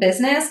profitable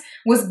business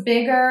was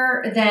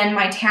bigger than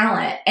my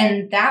talent.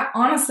 And that,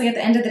 honestly, at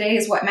the end of the day,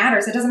 is what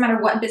matters. It doesn't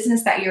matter what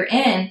business that you're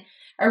in.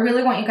 I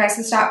really want you guys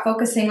to stop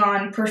focusing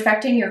on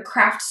perfecting your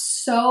craft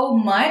so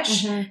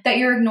much that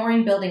you're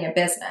ignoring building a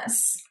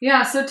business.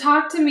 Yeah. So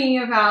talk to me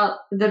about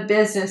the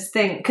business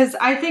thing. Because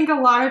I think a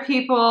lot of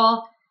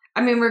people,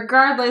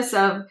 regardless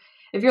of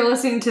if you're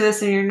listening to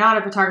this and you're not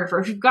a photographer,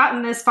 if you've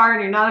gotten this far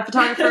and you're not a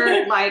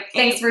photographer, like,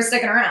 thanks for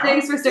sticking around.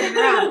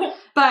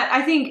 But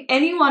I think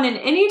anyone in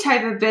any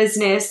type of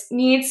business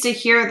needs to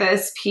hear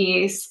this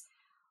piece.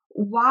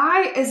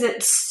 Why is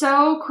it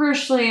so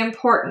crucially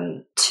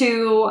important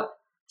to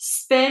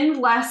spend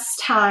less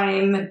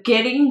time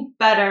getting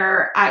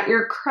better at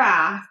your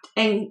craft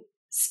and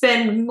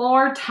spend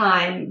more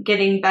time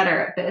getting better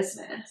at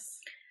business?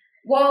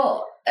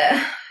 Well,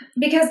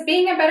 because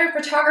being a better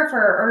photographer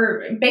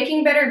or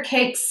baking better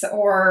cakes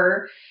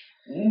or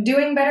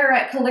doing better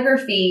at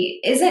calligraphy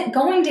isn't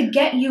going to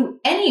get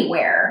you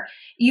anywhere.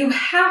 You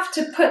have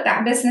to put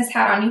that business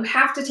hat on. You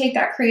have to take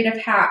that creative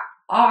hat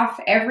off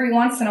every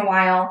once in a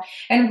while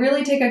and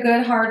really take a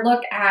good hard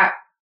look at,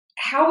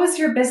 how is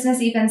your business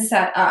even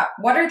set up?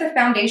 What are the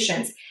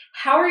foundations?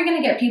 How are you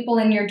going to get people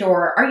in your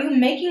door? Are you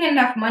making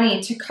enough money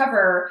to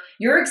cover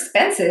your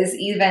expenses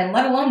even,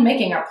 let alone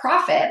making a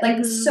profit?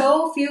 Like,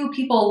 so few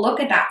people look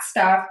at that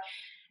stuff.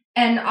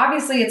 And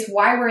obviously it's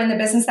why we're in the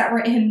business that we're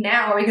in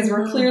now, because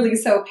we're clearly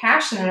so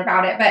passionate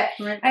about it.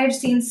 But I've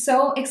seen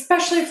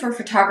especially for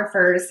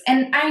photographers,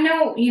 and I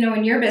know,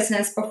 in your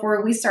business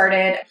before we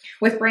started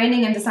with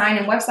branding and design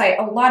and website,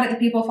 a lot of the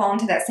people fall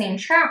into that same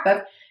trap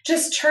of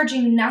just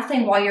charging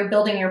nothing while you're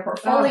building your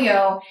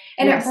portfolio.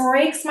 And it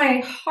breaks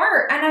my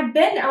heart. And I've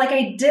been there, like,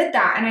 I did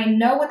that and I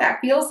know what that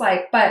feels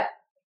like, but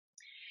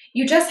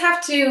you just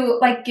have to,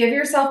 like, give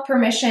yourself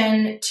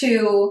permission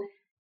to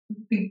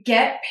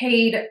get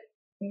paid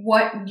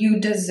what you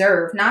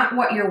deserve, not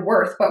what you're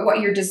worth, but what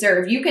you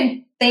deserve. You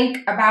can think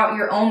about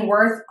your own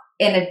worth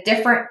in a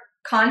different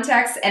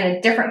context and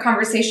a different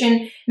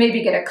conversation,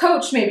 maybe get a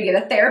coach, maybe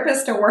get a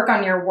therapist to work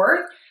on your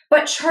worth,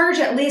 but charge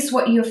at least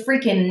what you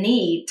freaking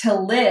need to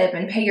live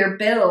and pay your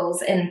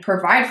bills and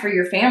provide for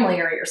your family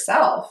or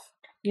yourself.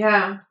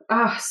 Yeah.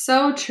 Oh,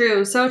 so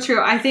true. So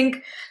true. I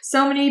think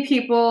so many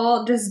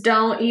people just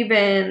don't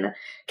even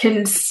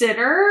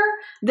consider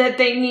that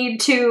they need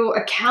to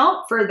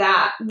account for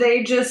that.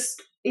 They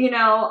just,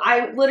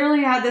 I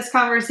literally had this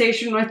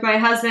conversation with my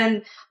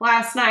husband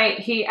last night.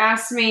 He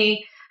asked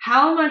me,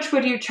 how much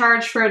would you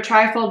charge for a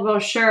trifold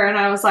brochure? And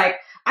I was like,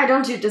 I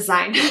don't do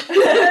design.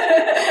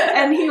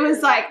 And he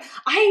was like,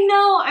 I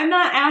know, I'm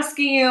not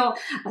asking you.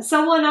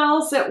 Someone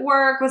else at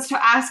work was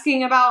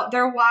asking about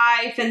their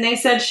wife, and they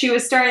said she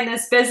was starting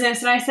this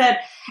business. And I said,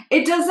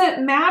 it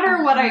doesn't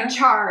matter what I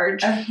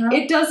charge.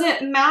 It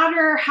doesn't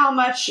matter how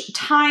much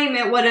time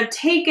it would have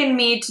taken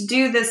me to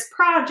do this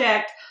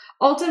project.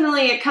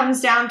 Ultimately, it comes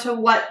down to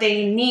what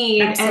they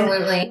need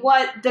and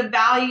what the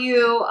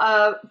value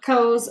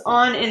goes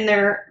on in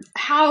their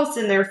house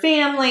and their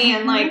family.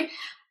 And like,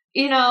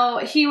 you know,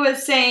 he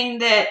was saying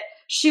that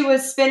she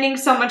was spending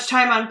so much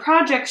time on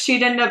projects,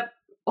 she'd end up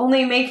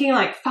only making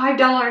like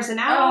 $5 an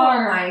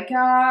hour. Oh my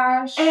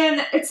gosh.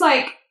 And it's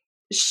like,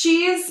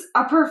 she's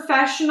a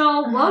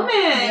professional woman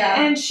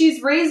and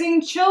she's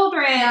raising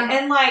children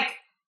and like,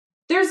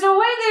 there's no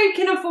way they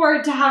can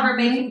afford to have her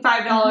making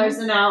 $5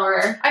 an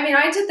hour. I mean,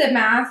 I did the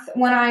math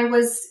when I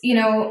was, you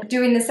know,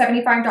 doing the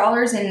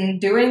 $75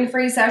 and doing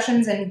free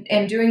sessions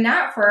and doing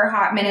that for a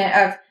hot minute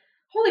of,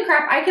 holy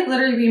crap, I could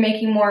literally be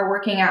making more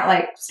working at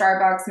like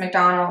Starbucks,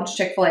 McDonald's,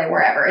 Chick-fil-A,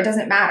 wherever. It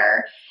doesn't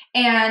matter.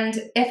 And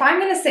if I'm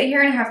going to sit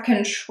here and have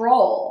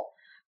control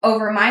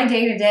over my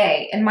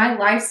day-to-day and my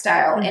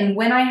lifestyle and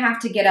when I have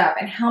to get up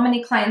and how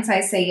many clients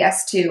I say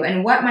yes to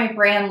and what my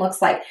brand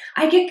looks like,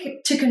 I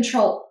get to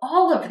control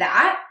all of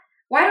that.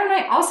 Why don't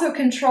I also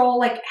control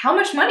like how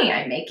much money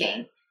I'm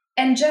making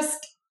and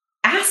just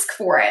ask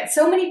for it?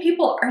 So many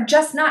people are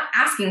just not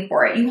asking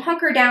for it. You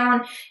hunker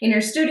down in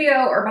your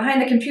studio or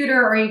behind the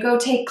computer or you go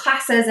take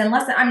classes and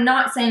listen. I'm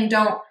not saying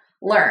don't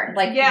learn.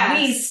 Like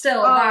we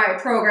still buy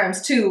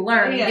programs to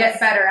learn and get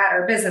better at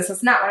our business.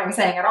 That's not what I'm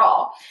saying at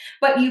all.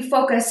 But you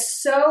focus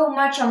so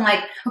much on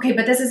like, okay,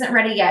 but this isn't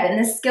ready yet and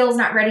this skill's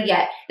not ready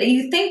yet, that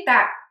you think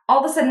that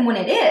all of a sudden when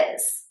it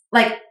is,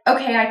 like,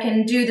 okay, I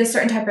can do this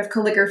certain type of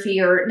calligraphy,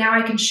 or now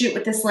I can shoot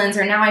with this lens,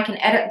 or now I can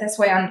edit this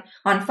way on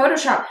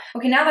Photoshop.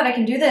 Okay, now that I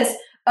can do this,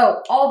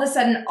 all of a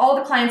sudden all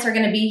the clients are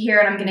going to be here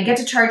and I'm going to get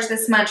to charge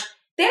this much.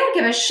 They don't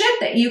give a shit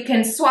that you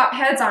can swap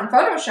heads on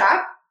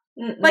Photoshop.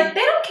 Like,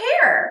 they don't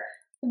care.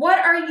 What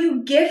are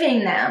you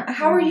giving them?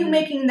 How are you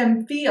making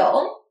them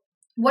feel?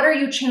 What are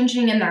you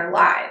changing in their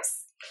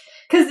lives?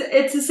 Because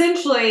it's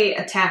essentially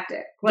a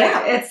tactic. Like,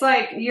 it's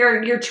like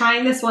you're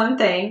trying this one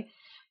thing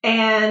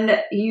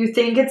and you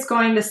think it's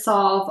going to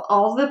solve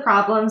all the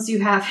problems you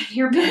have in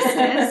your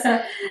business.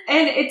 And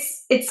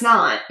it's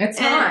not. It's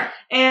not.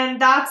 And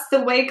that's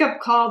the wake-up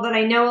call that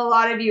I know a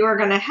lot of you are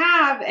going to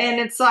have. And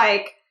it's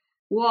like,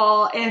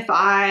 well, if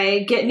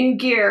I get new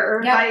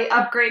gear, if I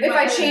upgrade, if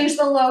I change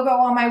the logo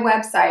on my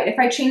website, if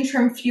I change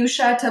from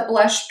fuchsia to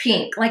blush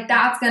pink, like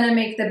that's going to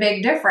make the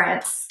big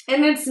difference.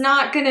 And it's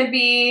not going to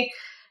be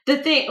the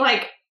thing,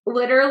 like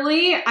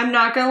literally, I'm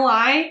not going to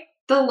lie,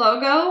 the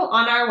logo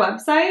on our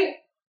website,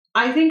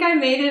 I think I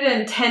made it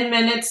in 10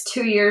 minutes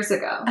 2 years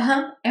ago.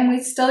 And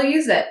we still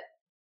use it.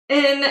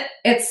 And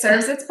it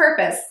serves its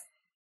purpose.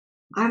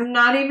 I'm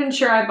not even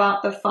sure I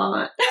bought the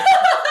font.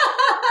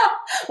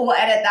 We'll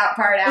edit that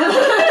part out.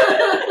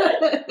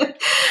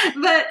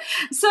 But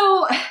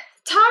so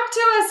talk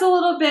to us a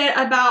little bit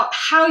about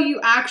how you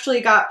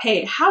actually got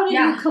paid. How did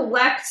you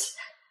collect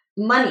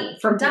money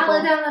from people?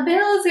 $1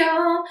 bills,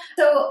 y'all.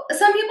 So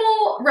some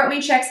people wrote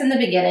me checks in the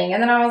beginning,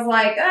 and then I was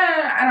like,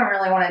 I don't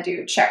really want to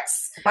do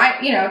checks.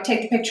 I,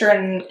 take the picture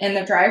in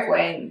the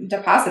driveway and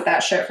deposit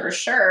that shit for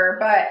sure.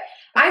 But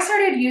I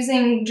started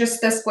using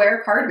just the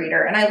Square card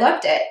reader, and I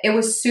loved it. It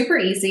was super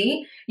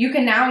easy. You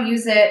can now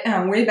use it.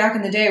 Way back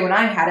in the day when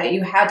I had it,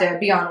 you had to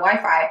be on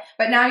Wi-Fi,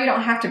 but now you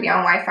don't have to be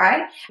on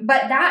Wi-Fi.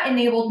 But that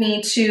enabled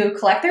me to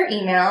collect their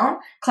email,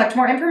 collect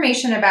more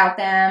information about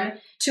them,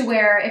 to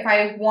where if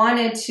I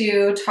wanted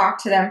to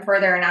talk to them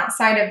further and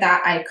outside of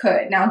that, I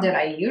could. Now, did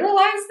I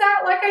utilize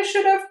that like I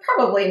should have?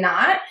 Probably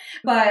not.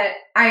 But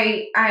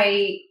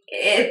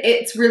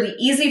it's really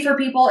easy for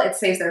people. It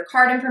saves their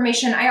card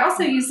information. I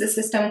also use a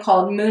system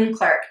called Moon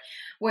Clerk,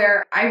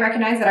 where I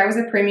recognized that I was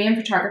a premium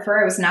photographer.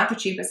 I was not the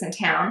cheapest in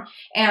town.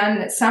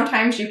 And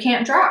sometimes you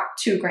can't drop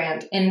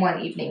 $2,000 in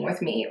one evening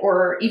with me,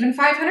 or even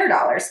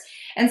 $500.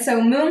 And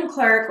so Moon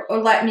Clerk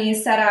let me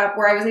set up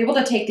where I was able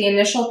to take the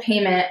initial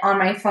payment on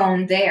my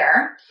phone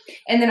there.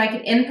 And then I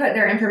could input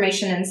their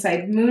information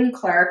inside Moon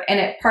Clerk, and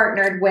it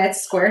partnered with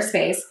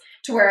Squarespace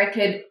to where I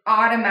could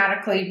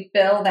automatically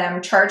bill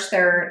them, charge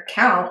their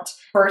account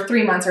for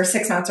 3 months or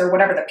 6 months or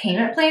whatever the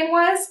payment plan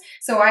was.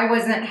 So I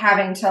wasn't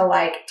having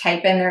to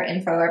type in their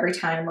info every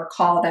time or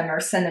call them or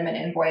send them an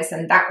invoice.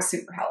 And that was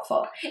super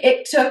helpful.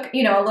 It took,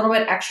 a little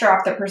bit extra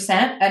off the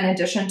percent in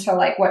addition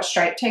to what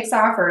Stripe takes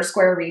off or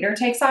Square Reader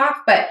takes off.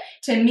 But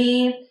to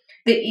me,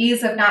 the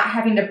ease of not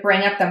having to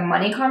bring up the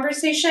money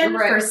conversation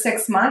for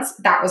 6 months,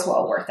 that was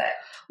well worth it.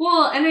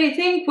 Well, and I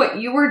think what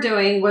you were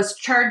doing was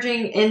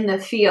charging in the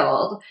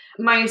field.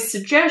 My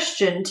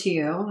suggestion to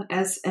you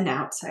as an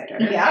outsider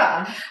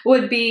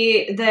would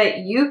be that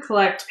you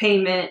collect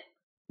payment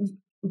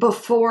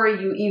before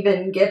you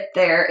even get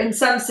there in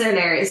some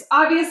scenarios.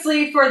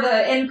 Obviously, for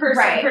the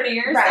in-person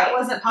preneurs, that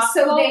wasn't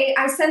possible. So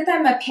I sent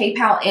them a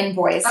PayPal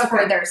invoice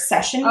for their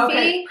session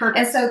fee. Perfect.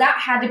 And so that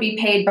had to be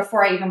paid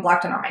before I even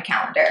blocked it on my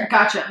calendar.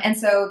 Gotcha. And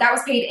so that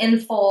was paid in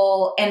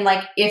full. And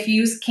like, if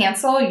you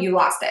cancel, you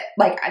lost it.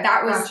 Like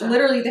that was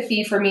literally the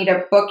fee for me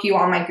to book you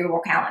on my Google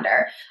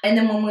Calendar. And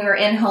then when we were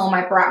in home,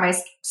 I brought my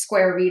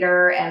Square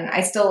reader and I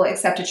still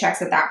accepted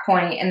checks at that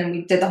point. And then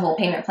we did the whole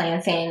payment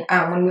plan thing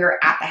when we were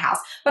at the house.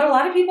 But a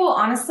lot of people,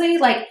 honestly,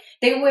 like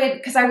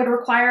because I would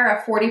require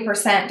a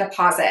 40%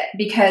 deposit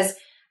because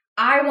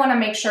I want to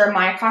make sure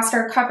my costs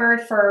are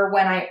covered for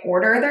when I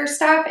order their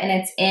stuff and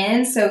it's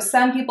in. So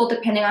some people,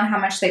 depending on how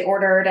much they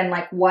ordered and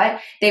like what,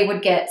 they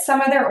would get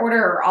some of their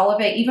order or all of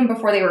it even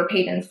before they were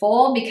paid in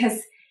full because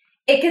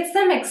it gets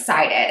them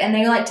excited and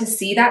they like to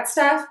see that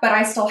stuff, but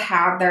I still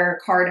have their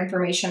card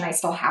information. I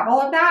still have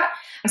all of that.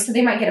 So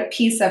they might get a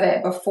piece of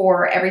it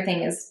before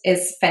everything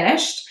is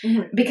finished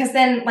because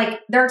then like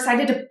they're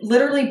excited to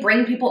literally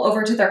bring people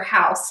over to their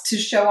house to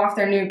show off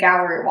their new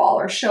gallery wall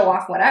or show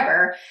off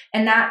whatever.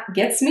 And that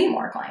gets me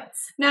more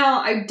clients. Now,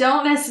 I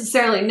don't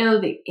necessarily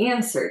know the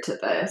answer to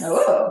this.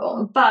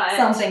 Oh, but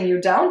something you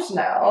don't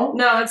know.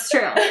 No, it's true.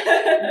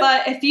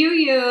 But if you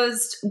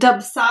used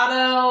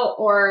Dubsado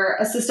or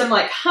a system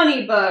like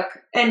Honeybook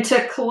and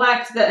to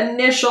collect the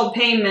initial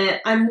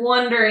payment, I'm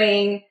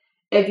wondering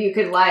if you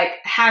could like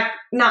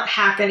not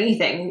hack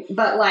anything,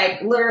 but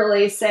like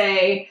literally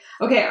say,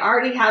 okay, I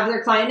already have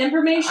their client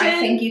information. I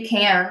think you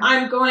can.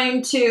 I'm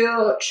going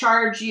to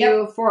charge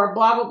you for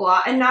blah, blah,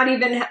 blah. And not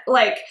even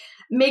like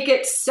make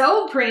it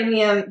so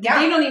premium.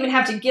 They don't even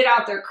have to get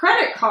out their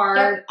credit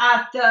card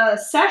at the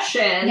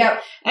session.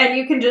 And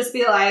you can just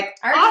be like,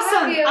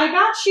 awesome, I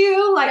got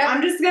you. Like,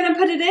 I'm just going to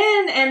put it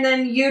in. And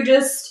then you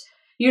just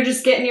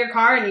get in your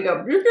car and you go,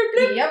 bloop, bloop,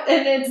 bloop,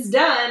 and it's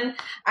done.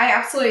 I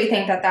absolutely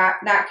think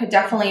that could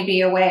definitely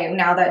be a way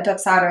now that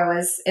Dubsado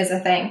is a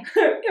thing.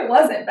 It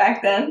wasn't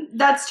back then.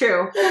 That's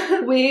true.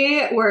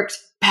 We worked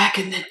back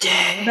in the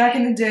day. Back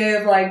in the day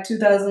of like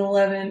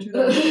 2011,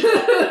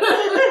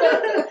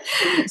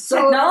 2012.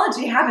 So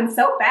technology happened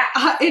so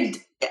fast.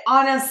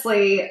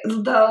 Honestly,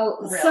 though,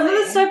 some of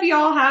the stuff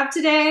y'all have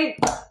today,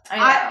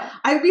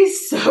 I'd be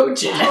so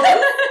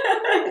jealous.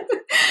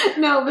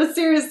 No, but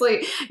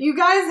seriously, you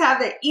guys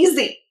have it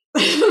easy.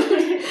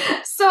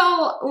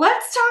 So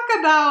let's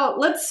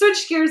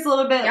switch gears a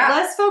little bit.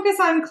 Let's focus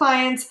on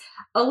clients,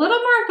 a little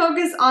more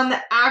focus on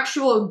the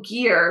actual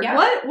gear.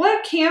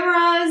 What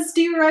cameras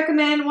do you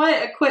recommend?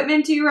 What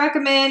equipment do you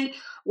recommend?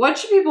 What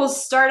should people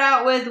start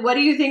out with? What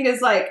do you think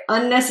is like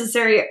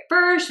unnecessary at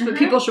first, but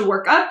people should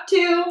work up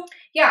to?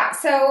 Yeah,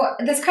 so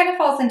this kind of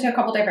falls into a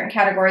couple different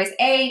categories.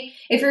 A,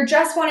 if you're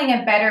just wanting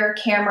a better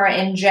camera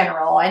in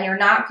general and you're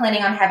not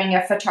planning on having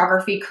a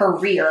photography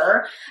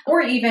career,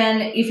 or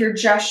even if you're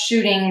just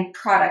shooting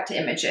product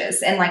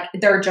images and like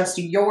they're just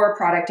your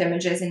product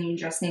images and you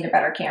just need a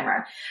better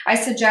camera, I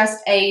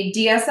suggest a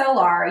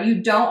DSLR.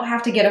 You don't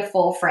have to get a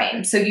full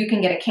frame. So you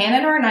can get a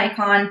Canon or a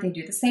Nikon. They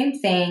do the same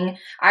thing.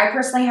 I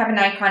personally have a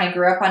Nikon. I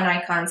grew up on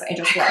Nikons. I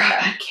just love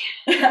them.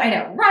 I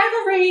know,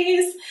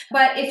 rivalries.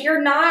 But if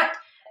you're not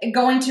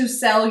going to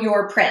sell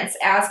your prints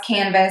as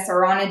canvas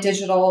or on a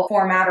digital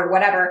format or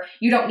whatever,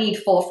 you don't need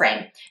full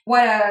frame.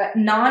 What a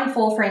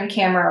non-full frame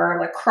camera or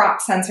like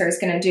crop sensor is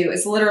going to do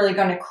is literally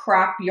going to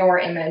crop your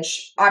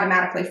image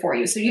automatically for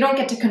you. So you don't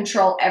get to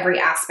control every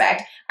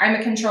aspect. I'm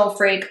a control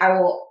freak. I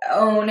will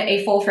own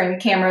a full frame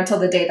camera until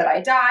the day that I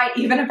die,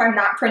 even if I'm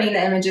not printing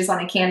the images on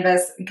a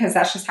canvas, because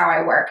that's just how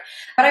I work.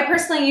 But I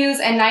personally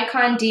use a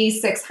Nikon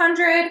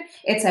D600.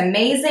 It's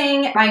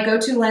amazing. My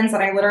go-to lens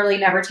that I literally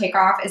never take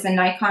off is a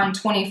Nikon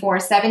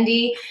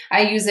 2470.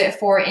 I use it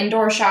for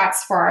indoor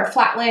shots, for our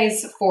flat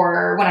lays,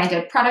 for when I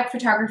did product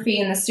photography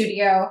in the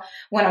studio,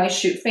 when I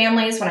shoot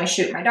families, when I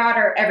shoot my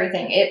daughter,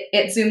 everything.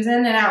 It zooms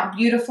in and out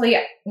beautifully.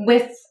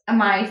 With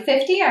my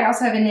 50, I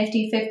also have a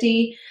nifty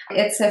 50.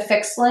 It's a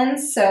fixed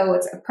lens, so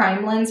it's a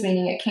prime lens,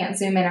 meaning it can't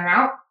zoom in or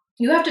out.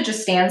 You have to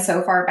just stand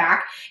so far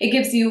back. It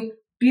gives you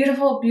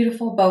beautiful,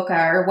 beautiful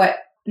bokeh, or what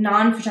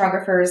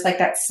non-photographers like,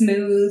 that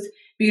smooth,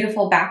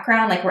 beautiful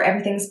background, like where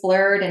everything's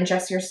blurred and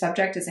just your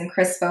subject is in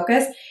crisp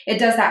focus. It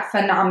does that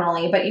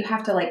phenomenally, but you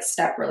have to like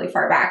step really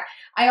far back.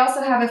 I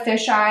also have a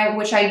fisheye,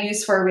 which I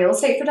use for real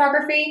estate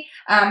photography.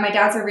 My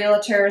dad's a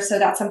realtor, so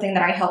that's something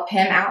that I help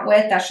him out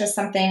with. That's just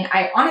something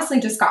I honestly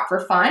just got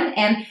for fun,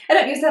 and I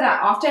don't use it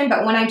that often,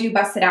 but when I do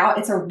bust it out,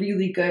 it's a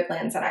really good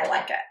lens and I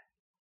like it.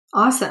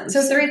 Awesome.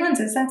 So 3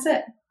 lenses, that's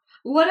it.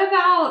 What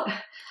about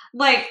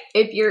like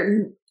if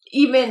you're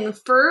even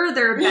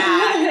further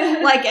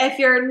back, like if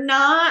you're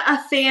not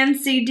a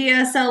fancy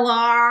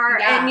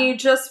DSLR and you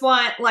just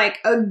want like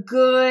a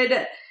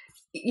good,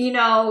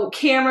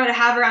 camera to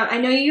have around. I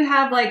know you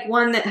have like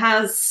one that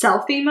has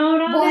selfie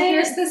mode on it. Well,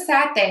 here's the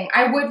sad thing.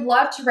 I would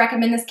love to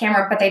recommend this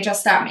camera, but they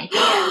just stopped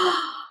making it.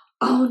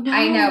 Oh, no.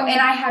 I know. And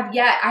I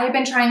have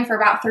been trying for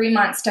about 3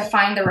 months to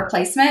find the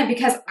replacement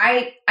because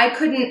I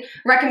couldn't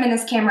recommend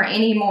this camera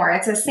anymore.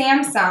 It's a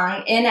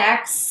Samsung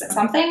NX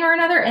something or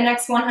another,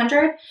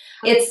 NX100.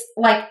 It's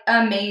like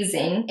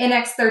amazing.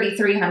 NX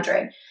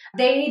 3300.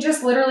 They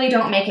just literally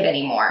don't make it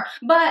anymore.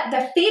 But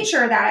the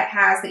feature that it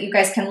has that you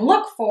guys can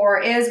look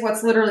for is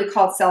what's literally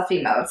called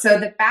selfie mode. So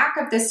the back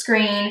of the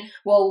screen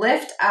will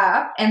lift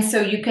up, and so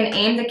you can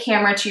aim the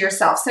camera to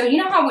yourself. So you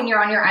know how when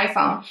you're on your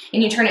iPhone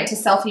and you turn it to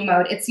selfie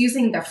mode, it's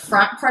using the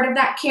front part of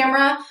that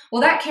camera?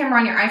 Well, that camera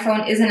on your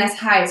iPhone isn't as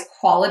high as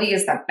quality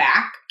as the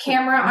back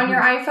camera on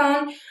your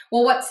iPhone.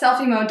 Well, what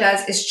selfie mode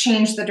does is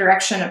change the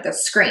direction of the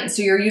screen.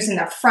 So you're using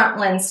the front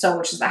lens still,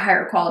 which is the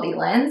higher quality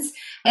lens.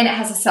 And it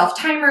has a self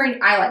timer.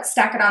 I like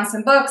stack it on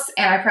some books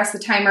and I press the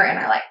timer and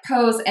I like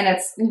pose, and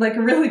it's like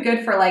really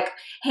good for like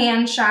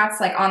hand shots,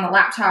 like on the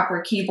laptop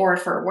or keyboard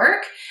for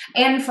work,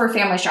 and for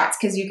family shots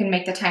because you can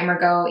make the timer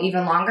go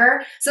even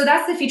longer. So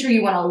that's the feature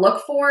you want to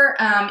look for.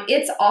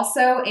 It's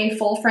also a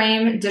full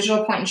frame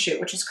digital point and shoot,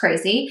 which is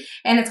crazy.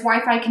 And it's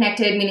Wi-Fi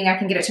connected, meaning I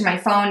can get it to my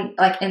phone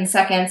like in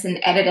seconds and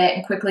edit it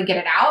and quickly get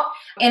it out.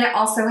 And it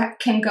also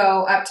can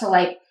go up to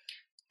like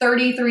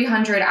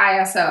 3300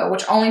 ISO,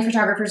 which only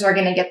photographers are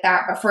going to get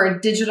that. But for a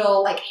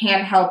digital, like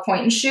handheld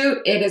point and shoot,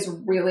 it is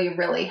really,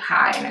 really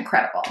high and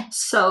incredible.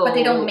 So, but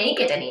they don't make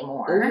it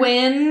anymore.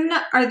 When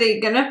are they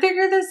going to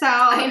figure this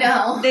out? I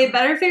know. They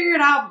better figure it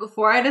out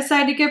before I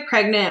decide to get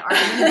pregnant, or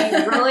I'm going to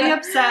be really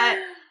upset.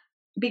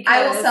 Because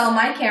I will sell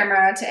my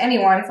camera to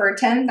anyone for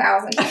 $10,000.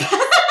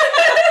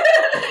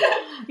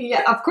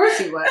 Yeah, of course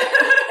you would.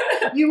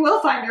 You will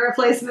find a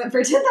replacement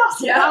for $10,000.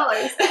 Yeah.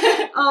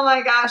 Oh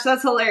my gosh,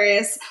 that's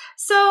hilarious.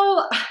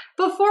 So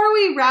before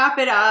we wrap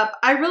it up,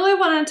 I really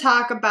want to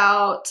talk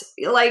about,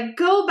 like,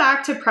 go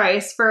back to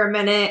price for a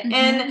minute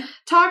and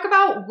talk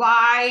about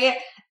why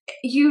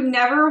you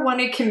never want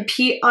to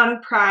compete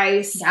on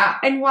price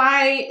and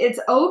why it's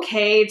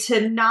okay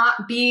to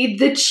not be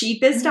the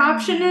cheapest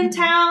option in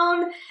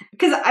town.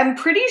 Because I'm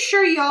pretty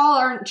sure y'all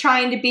aren't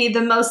trying to be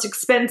the most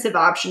expensive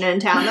option in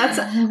town. That's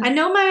I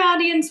know my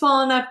audience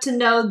well enough to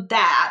know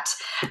that.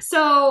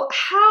 So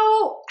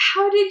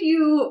how did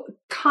you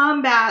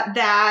combat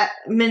that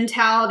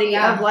mentality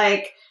of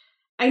like,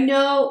 I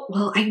know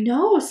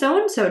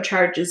so-and-so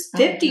charges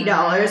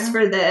 $50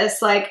 for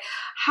this. Like,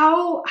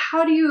 how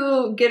do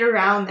you get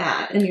around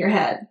that in your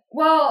head?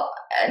 Well,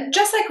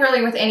 just like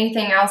really with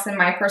anything else in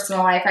my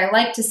personal life, I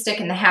like to stick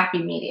in the happy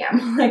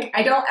medium. Like,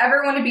 I don't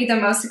ever want to be the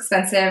most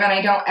expensive, and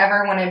I don't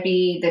ever want to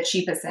be the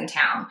cheapest in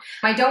town.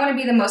 I don't want to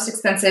be the most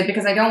expensive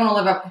because I don't want to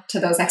live up to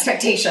those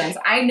expectations.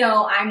 I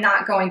know I'm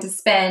not going to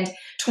spend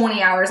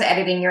 20 hours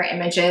editing your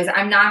images.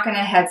 I'm not going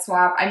to head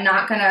swap. I'm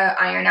not going to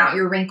iron out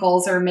your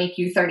wrinkles or make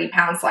you 30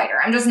 pounds lighter.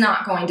 I'm just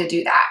not going to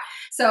do that.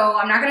 So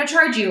I'm not going to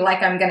charge you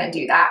like I'm going to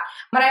do that.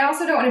 But I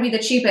also don't want to be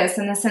the cheapest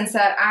in the sense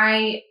that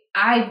I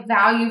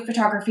value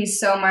photography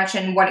so much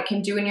and what it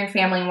can do in your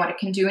family and what it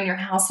can do in your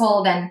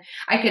household. And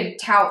I could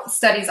tout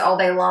studies all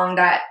day long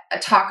that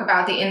talk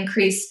about the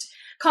increased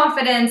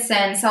confidence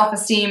and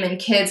self-esteem in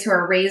kids who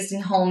are raised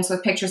in homes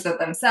with pictures of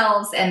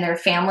themselves and their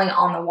family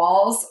on the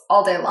walls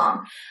all day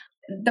long.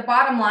 The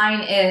bottom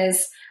line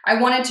is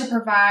I wanted to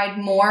provide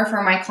more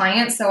for my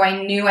clients, so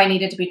I knew I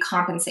needed to be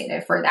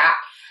compensated for that.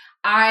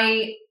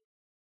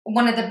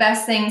 One of the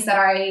best things that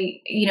I,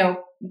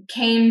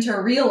 came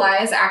to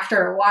realize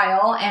after a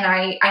while, and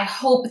I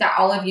hope that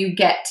all of you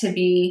get to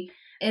be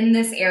in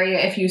this area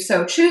if you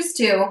so choose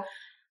to,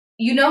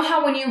 you know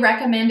how when you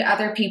recommend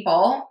other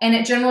people, and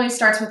it generally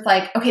starts with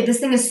like, okay,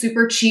 this thing is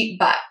super cheap,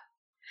 but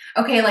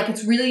okay, like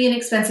it's really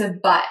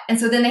inexpensive, but, and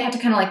so then they have to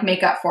kind of like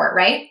make up for it,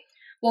 right?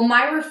 Well,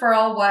 my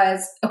referral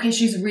was, okay,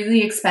 she's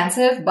really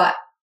expensive, but,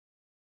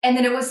 and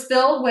then it was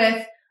filled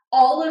with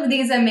all of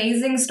these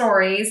amazing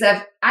stories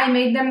of I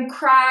made them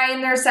cry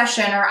in their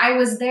session, or I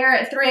was there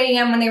at 3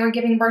 a.m. when they were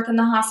giving birth in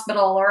the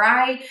hospital, or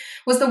I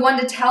was the one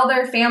to tell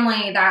their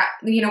family that,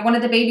 one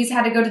of the babies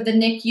had to go to the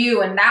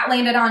NICU and that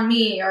landed on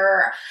me,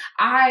 or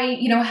I,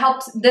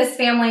 helped this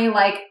family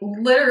like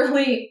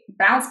literally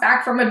bounce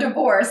back from a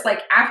divorce,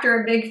 like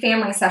after a big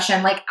family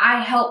session. Like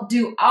I helped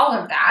do all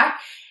of that.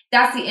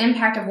 That's the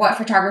impact of what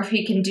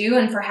photography can do,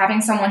 and for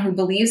having someone who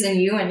believes in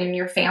you and in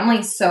your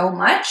family so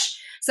much.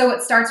 So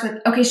it starts with,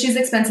 okay, she's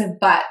expensive,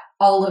 but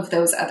all of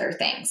those other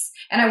things.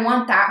 And I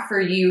want that for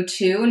you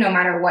too, no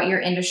matter what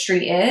your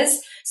industry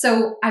is.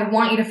 So I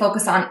want you to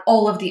focus on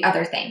all of the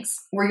other things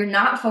where you're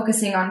not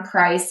focusing on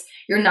price.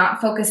 You're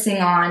not focusing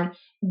on,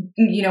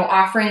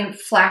 offering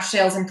flash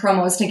sales and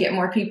promos to get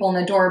more people in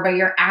the door, but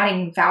you're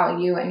adding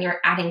value and you're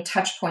adding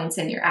touch points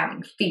and you're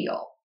adding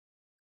feel.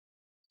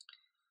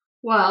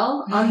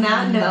 Well, on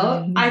that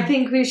note, I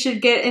think we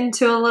should get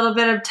into a little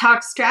bit of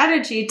talk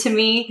strategy to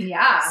me.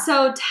 Yeah.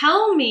 So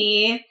tell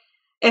me,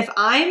 if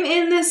I'm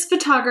in this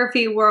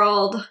photography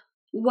world,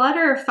 what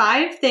are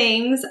 5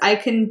 things I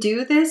can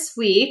do this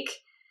week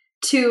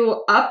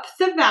to up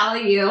the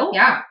value?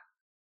 Yeah.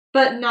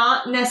 But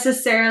not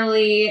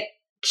necessarily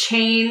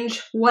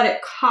change what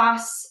it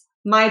costs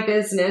my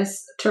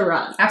business to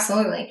run?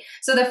 Absolutely.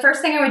 So the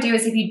first thing I would do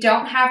is if you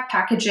don't have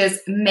packages,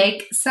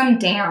 make some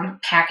damn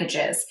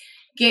packages.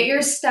 Get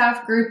your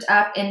stuff grouped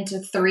up into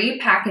 3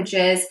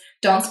 packages.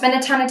 Don't spend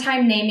a ton of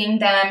time naming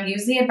them.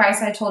 Use the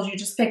advice I told you.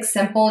 Just pick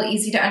simple,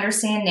 easy to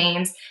understand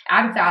names.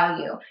 Add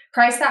value.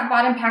 Price that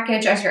bottom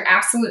package as your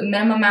absolute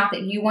minimum amount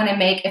that you want to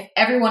make. If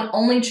everyone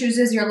only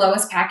chooses your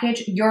lowest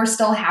package, you're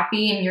still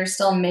happy and you're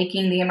still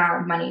making the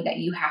amount of money that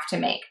you have to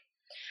make.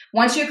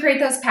 Once you create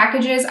those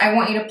packages, I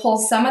want you to pull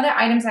some of the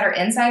items that are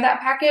inside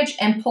that package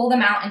and pull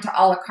them out into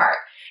a la carte.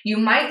 You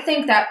might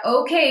think that,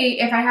 okay,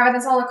 if I have it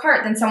as a la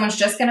carte, then someone's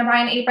just going to buy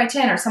an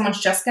 8x10 or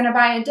someone's just going to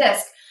buy a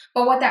disc.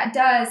 But what that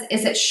does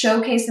is it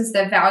showcases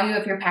the value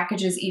of your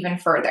packages even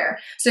further.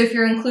 So if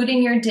you're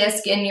including your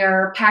disc in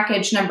your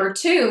package number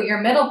 2, your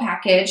middle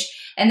package,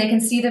 and they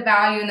can see the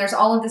value and there's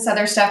all of this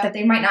other stuff that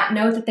they might not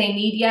know that they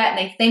need yet, and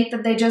they think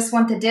that they just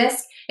want the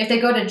disc, if they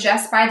go to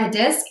just buy the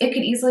disc, it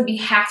could easily be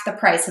half the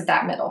price of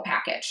that middle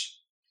package.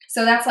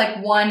 So that's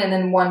like 1 and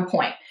then 1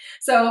 point.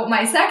 So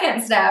my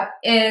second step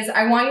is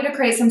I want you to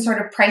create some sort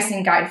of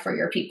pricing guide for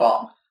your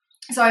people.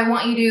 So I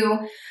want you to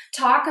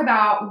talk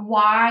about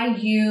why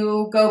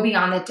you go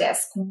beyond the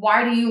disc.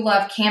 Why do you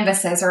love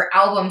canvases or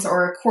albums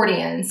or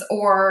accordions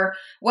or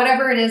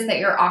whatever it is that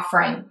you're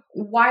offering?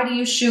 Why do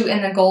you shoot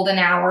in the golden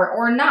hour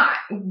or not?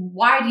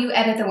 Why do you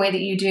edit the way that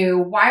you do?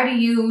 Why do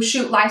you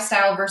shoot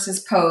lifestyle versus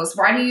pose?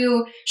 Why do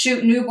you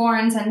shoot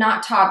newborns and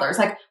not toddlers?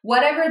 Like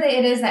whatever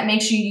it is that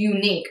makes you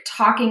unique,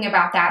 talking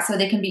about that so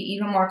they can be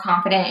even more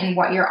confident in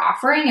what you're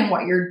offering and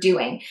what you're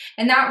doing.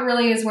 And that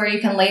really is where you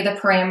can lay the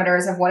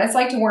parameters of what it's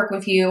like to work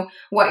with you,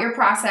 what your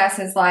process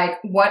is like,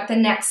 what the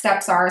next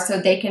steps are so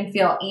they can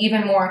feel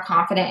even more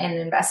confident in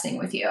investing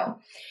with you.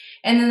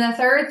 And then the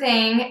third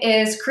thing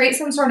is create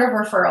some sort of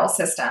referral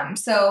system.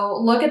 So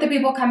look at the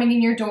people coming in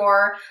your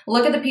door.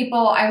 Look at the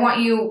people. I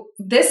want you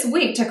this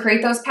week to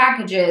create those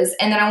packages,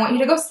 and then I want you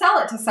to go sell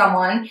it to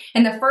someone.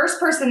 And the first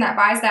person that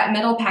buys that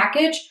middle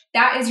package,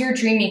 that is your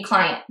dreamy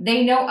client.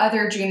 They know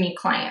other dreamy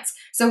clients.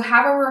 So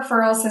have a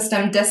referral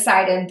system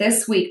decided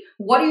this week.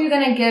 What are you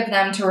going to give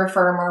them to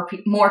refer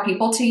more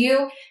people to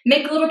you?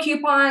 Make little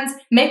coupons,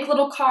 make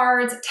little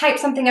cards, type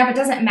something up. It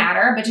doesn't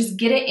matter, but just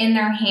get it in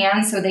their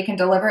hands so they can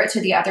deliver it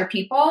to the other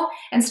people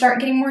and start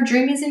getting more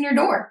dreamies in your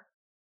door.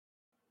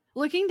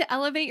 Looking to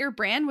elevate your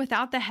brand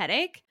without the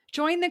headache?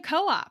 Join the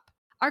Co-op,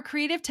 our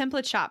creative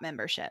template shop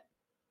membership.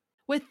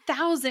 With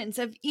thousands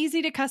of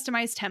easy to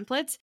customize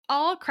templates,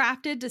 all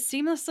crafted to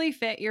seamlessly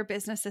fit your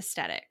business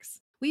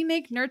aesthetics, we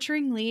make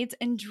nurturing leads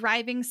and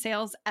driving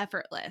sales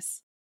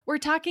effortless. We're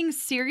talking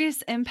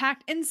serious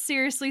impact and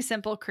seriously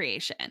simple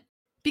creation.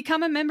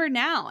 Become a member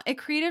now at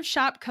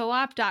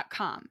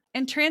creativeshopcoop.com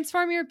and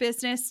transform your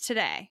business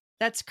today.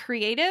 That's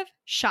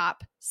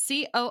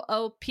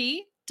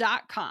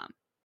creativeshopcoop.com.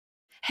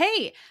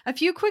 Hey, a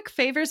few quick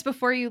favors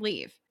before you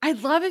leave.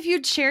 I'd love if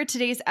you'd share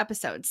today's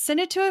episode,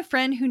 send it to a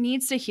friend who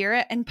needs to hear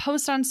it, and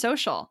post on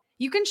social.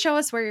 You can show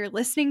us where you're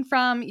listening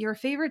from, your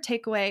favorite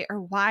takeaway,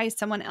 or why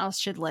someone else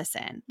should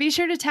listen. Be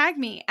sure to tag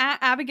me at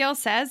Abigail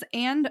Says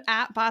and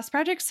at Boss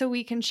Project so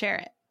we can share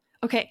it.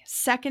 Okay,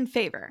 second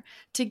favor.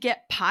 To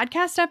get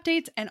podcast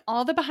updates and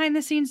all the behind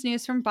the scenes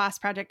news from Boss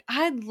Project,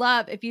 I'd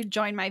love if you'd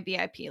join my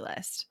VIP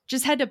list.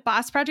 Just head to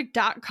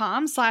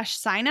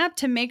bossproject.com/sign up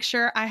to make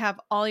sure I have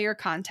all your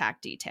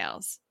contact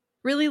details.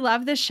 Really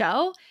love the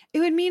show?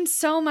 It would mean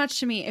so much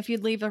to me if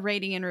you'd leave a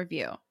rating and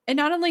review. It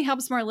not only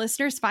helps more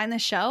listeners find the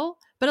show,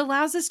 but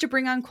allows us to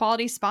bring on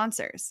quality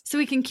sponsors so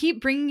we can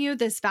keep bringing you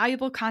this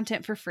valuable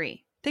content for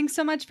free. Thanks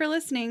so much for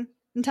listening.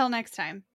 Until next time.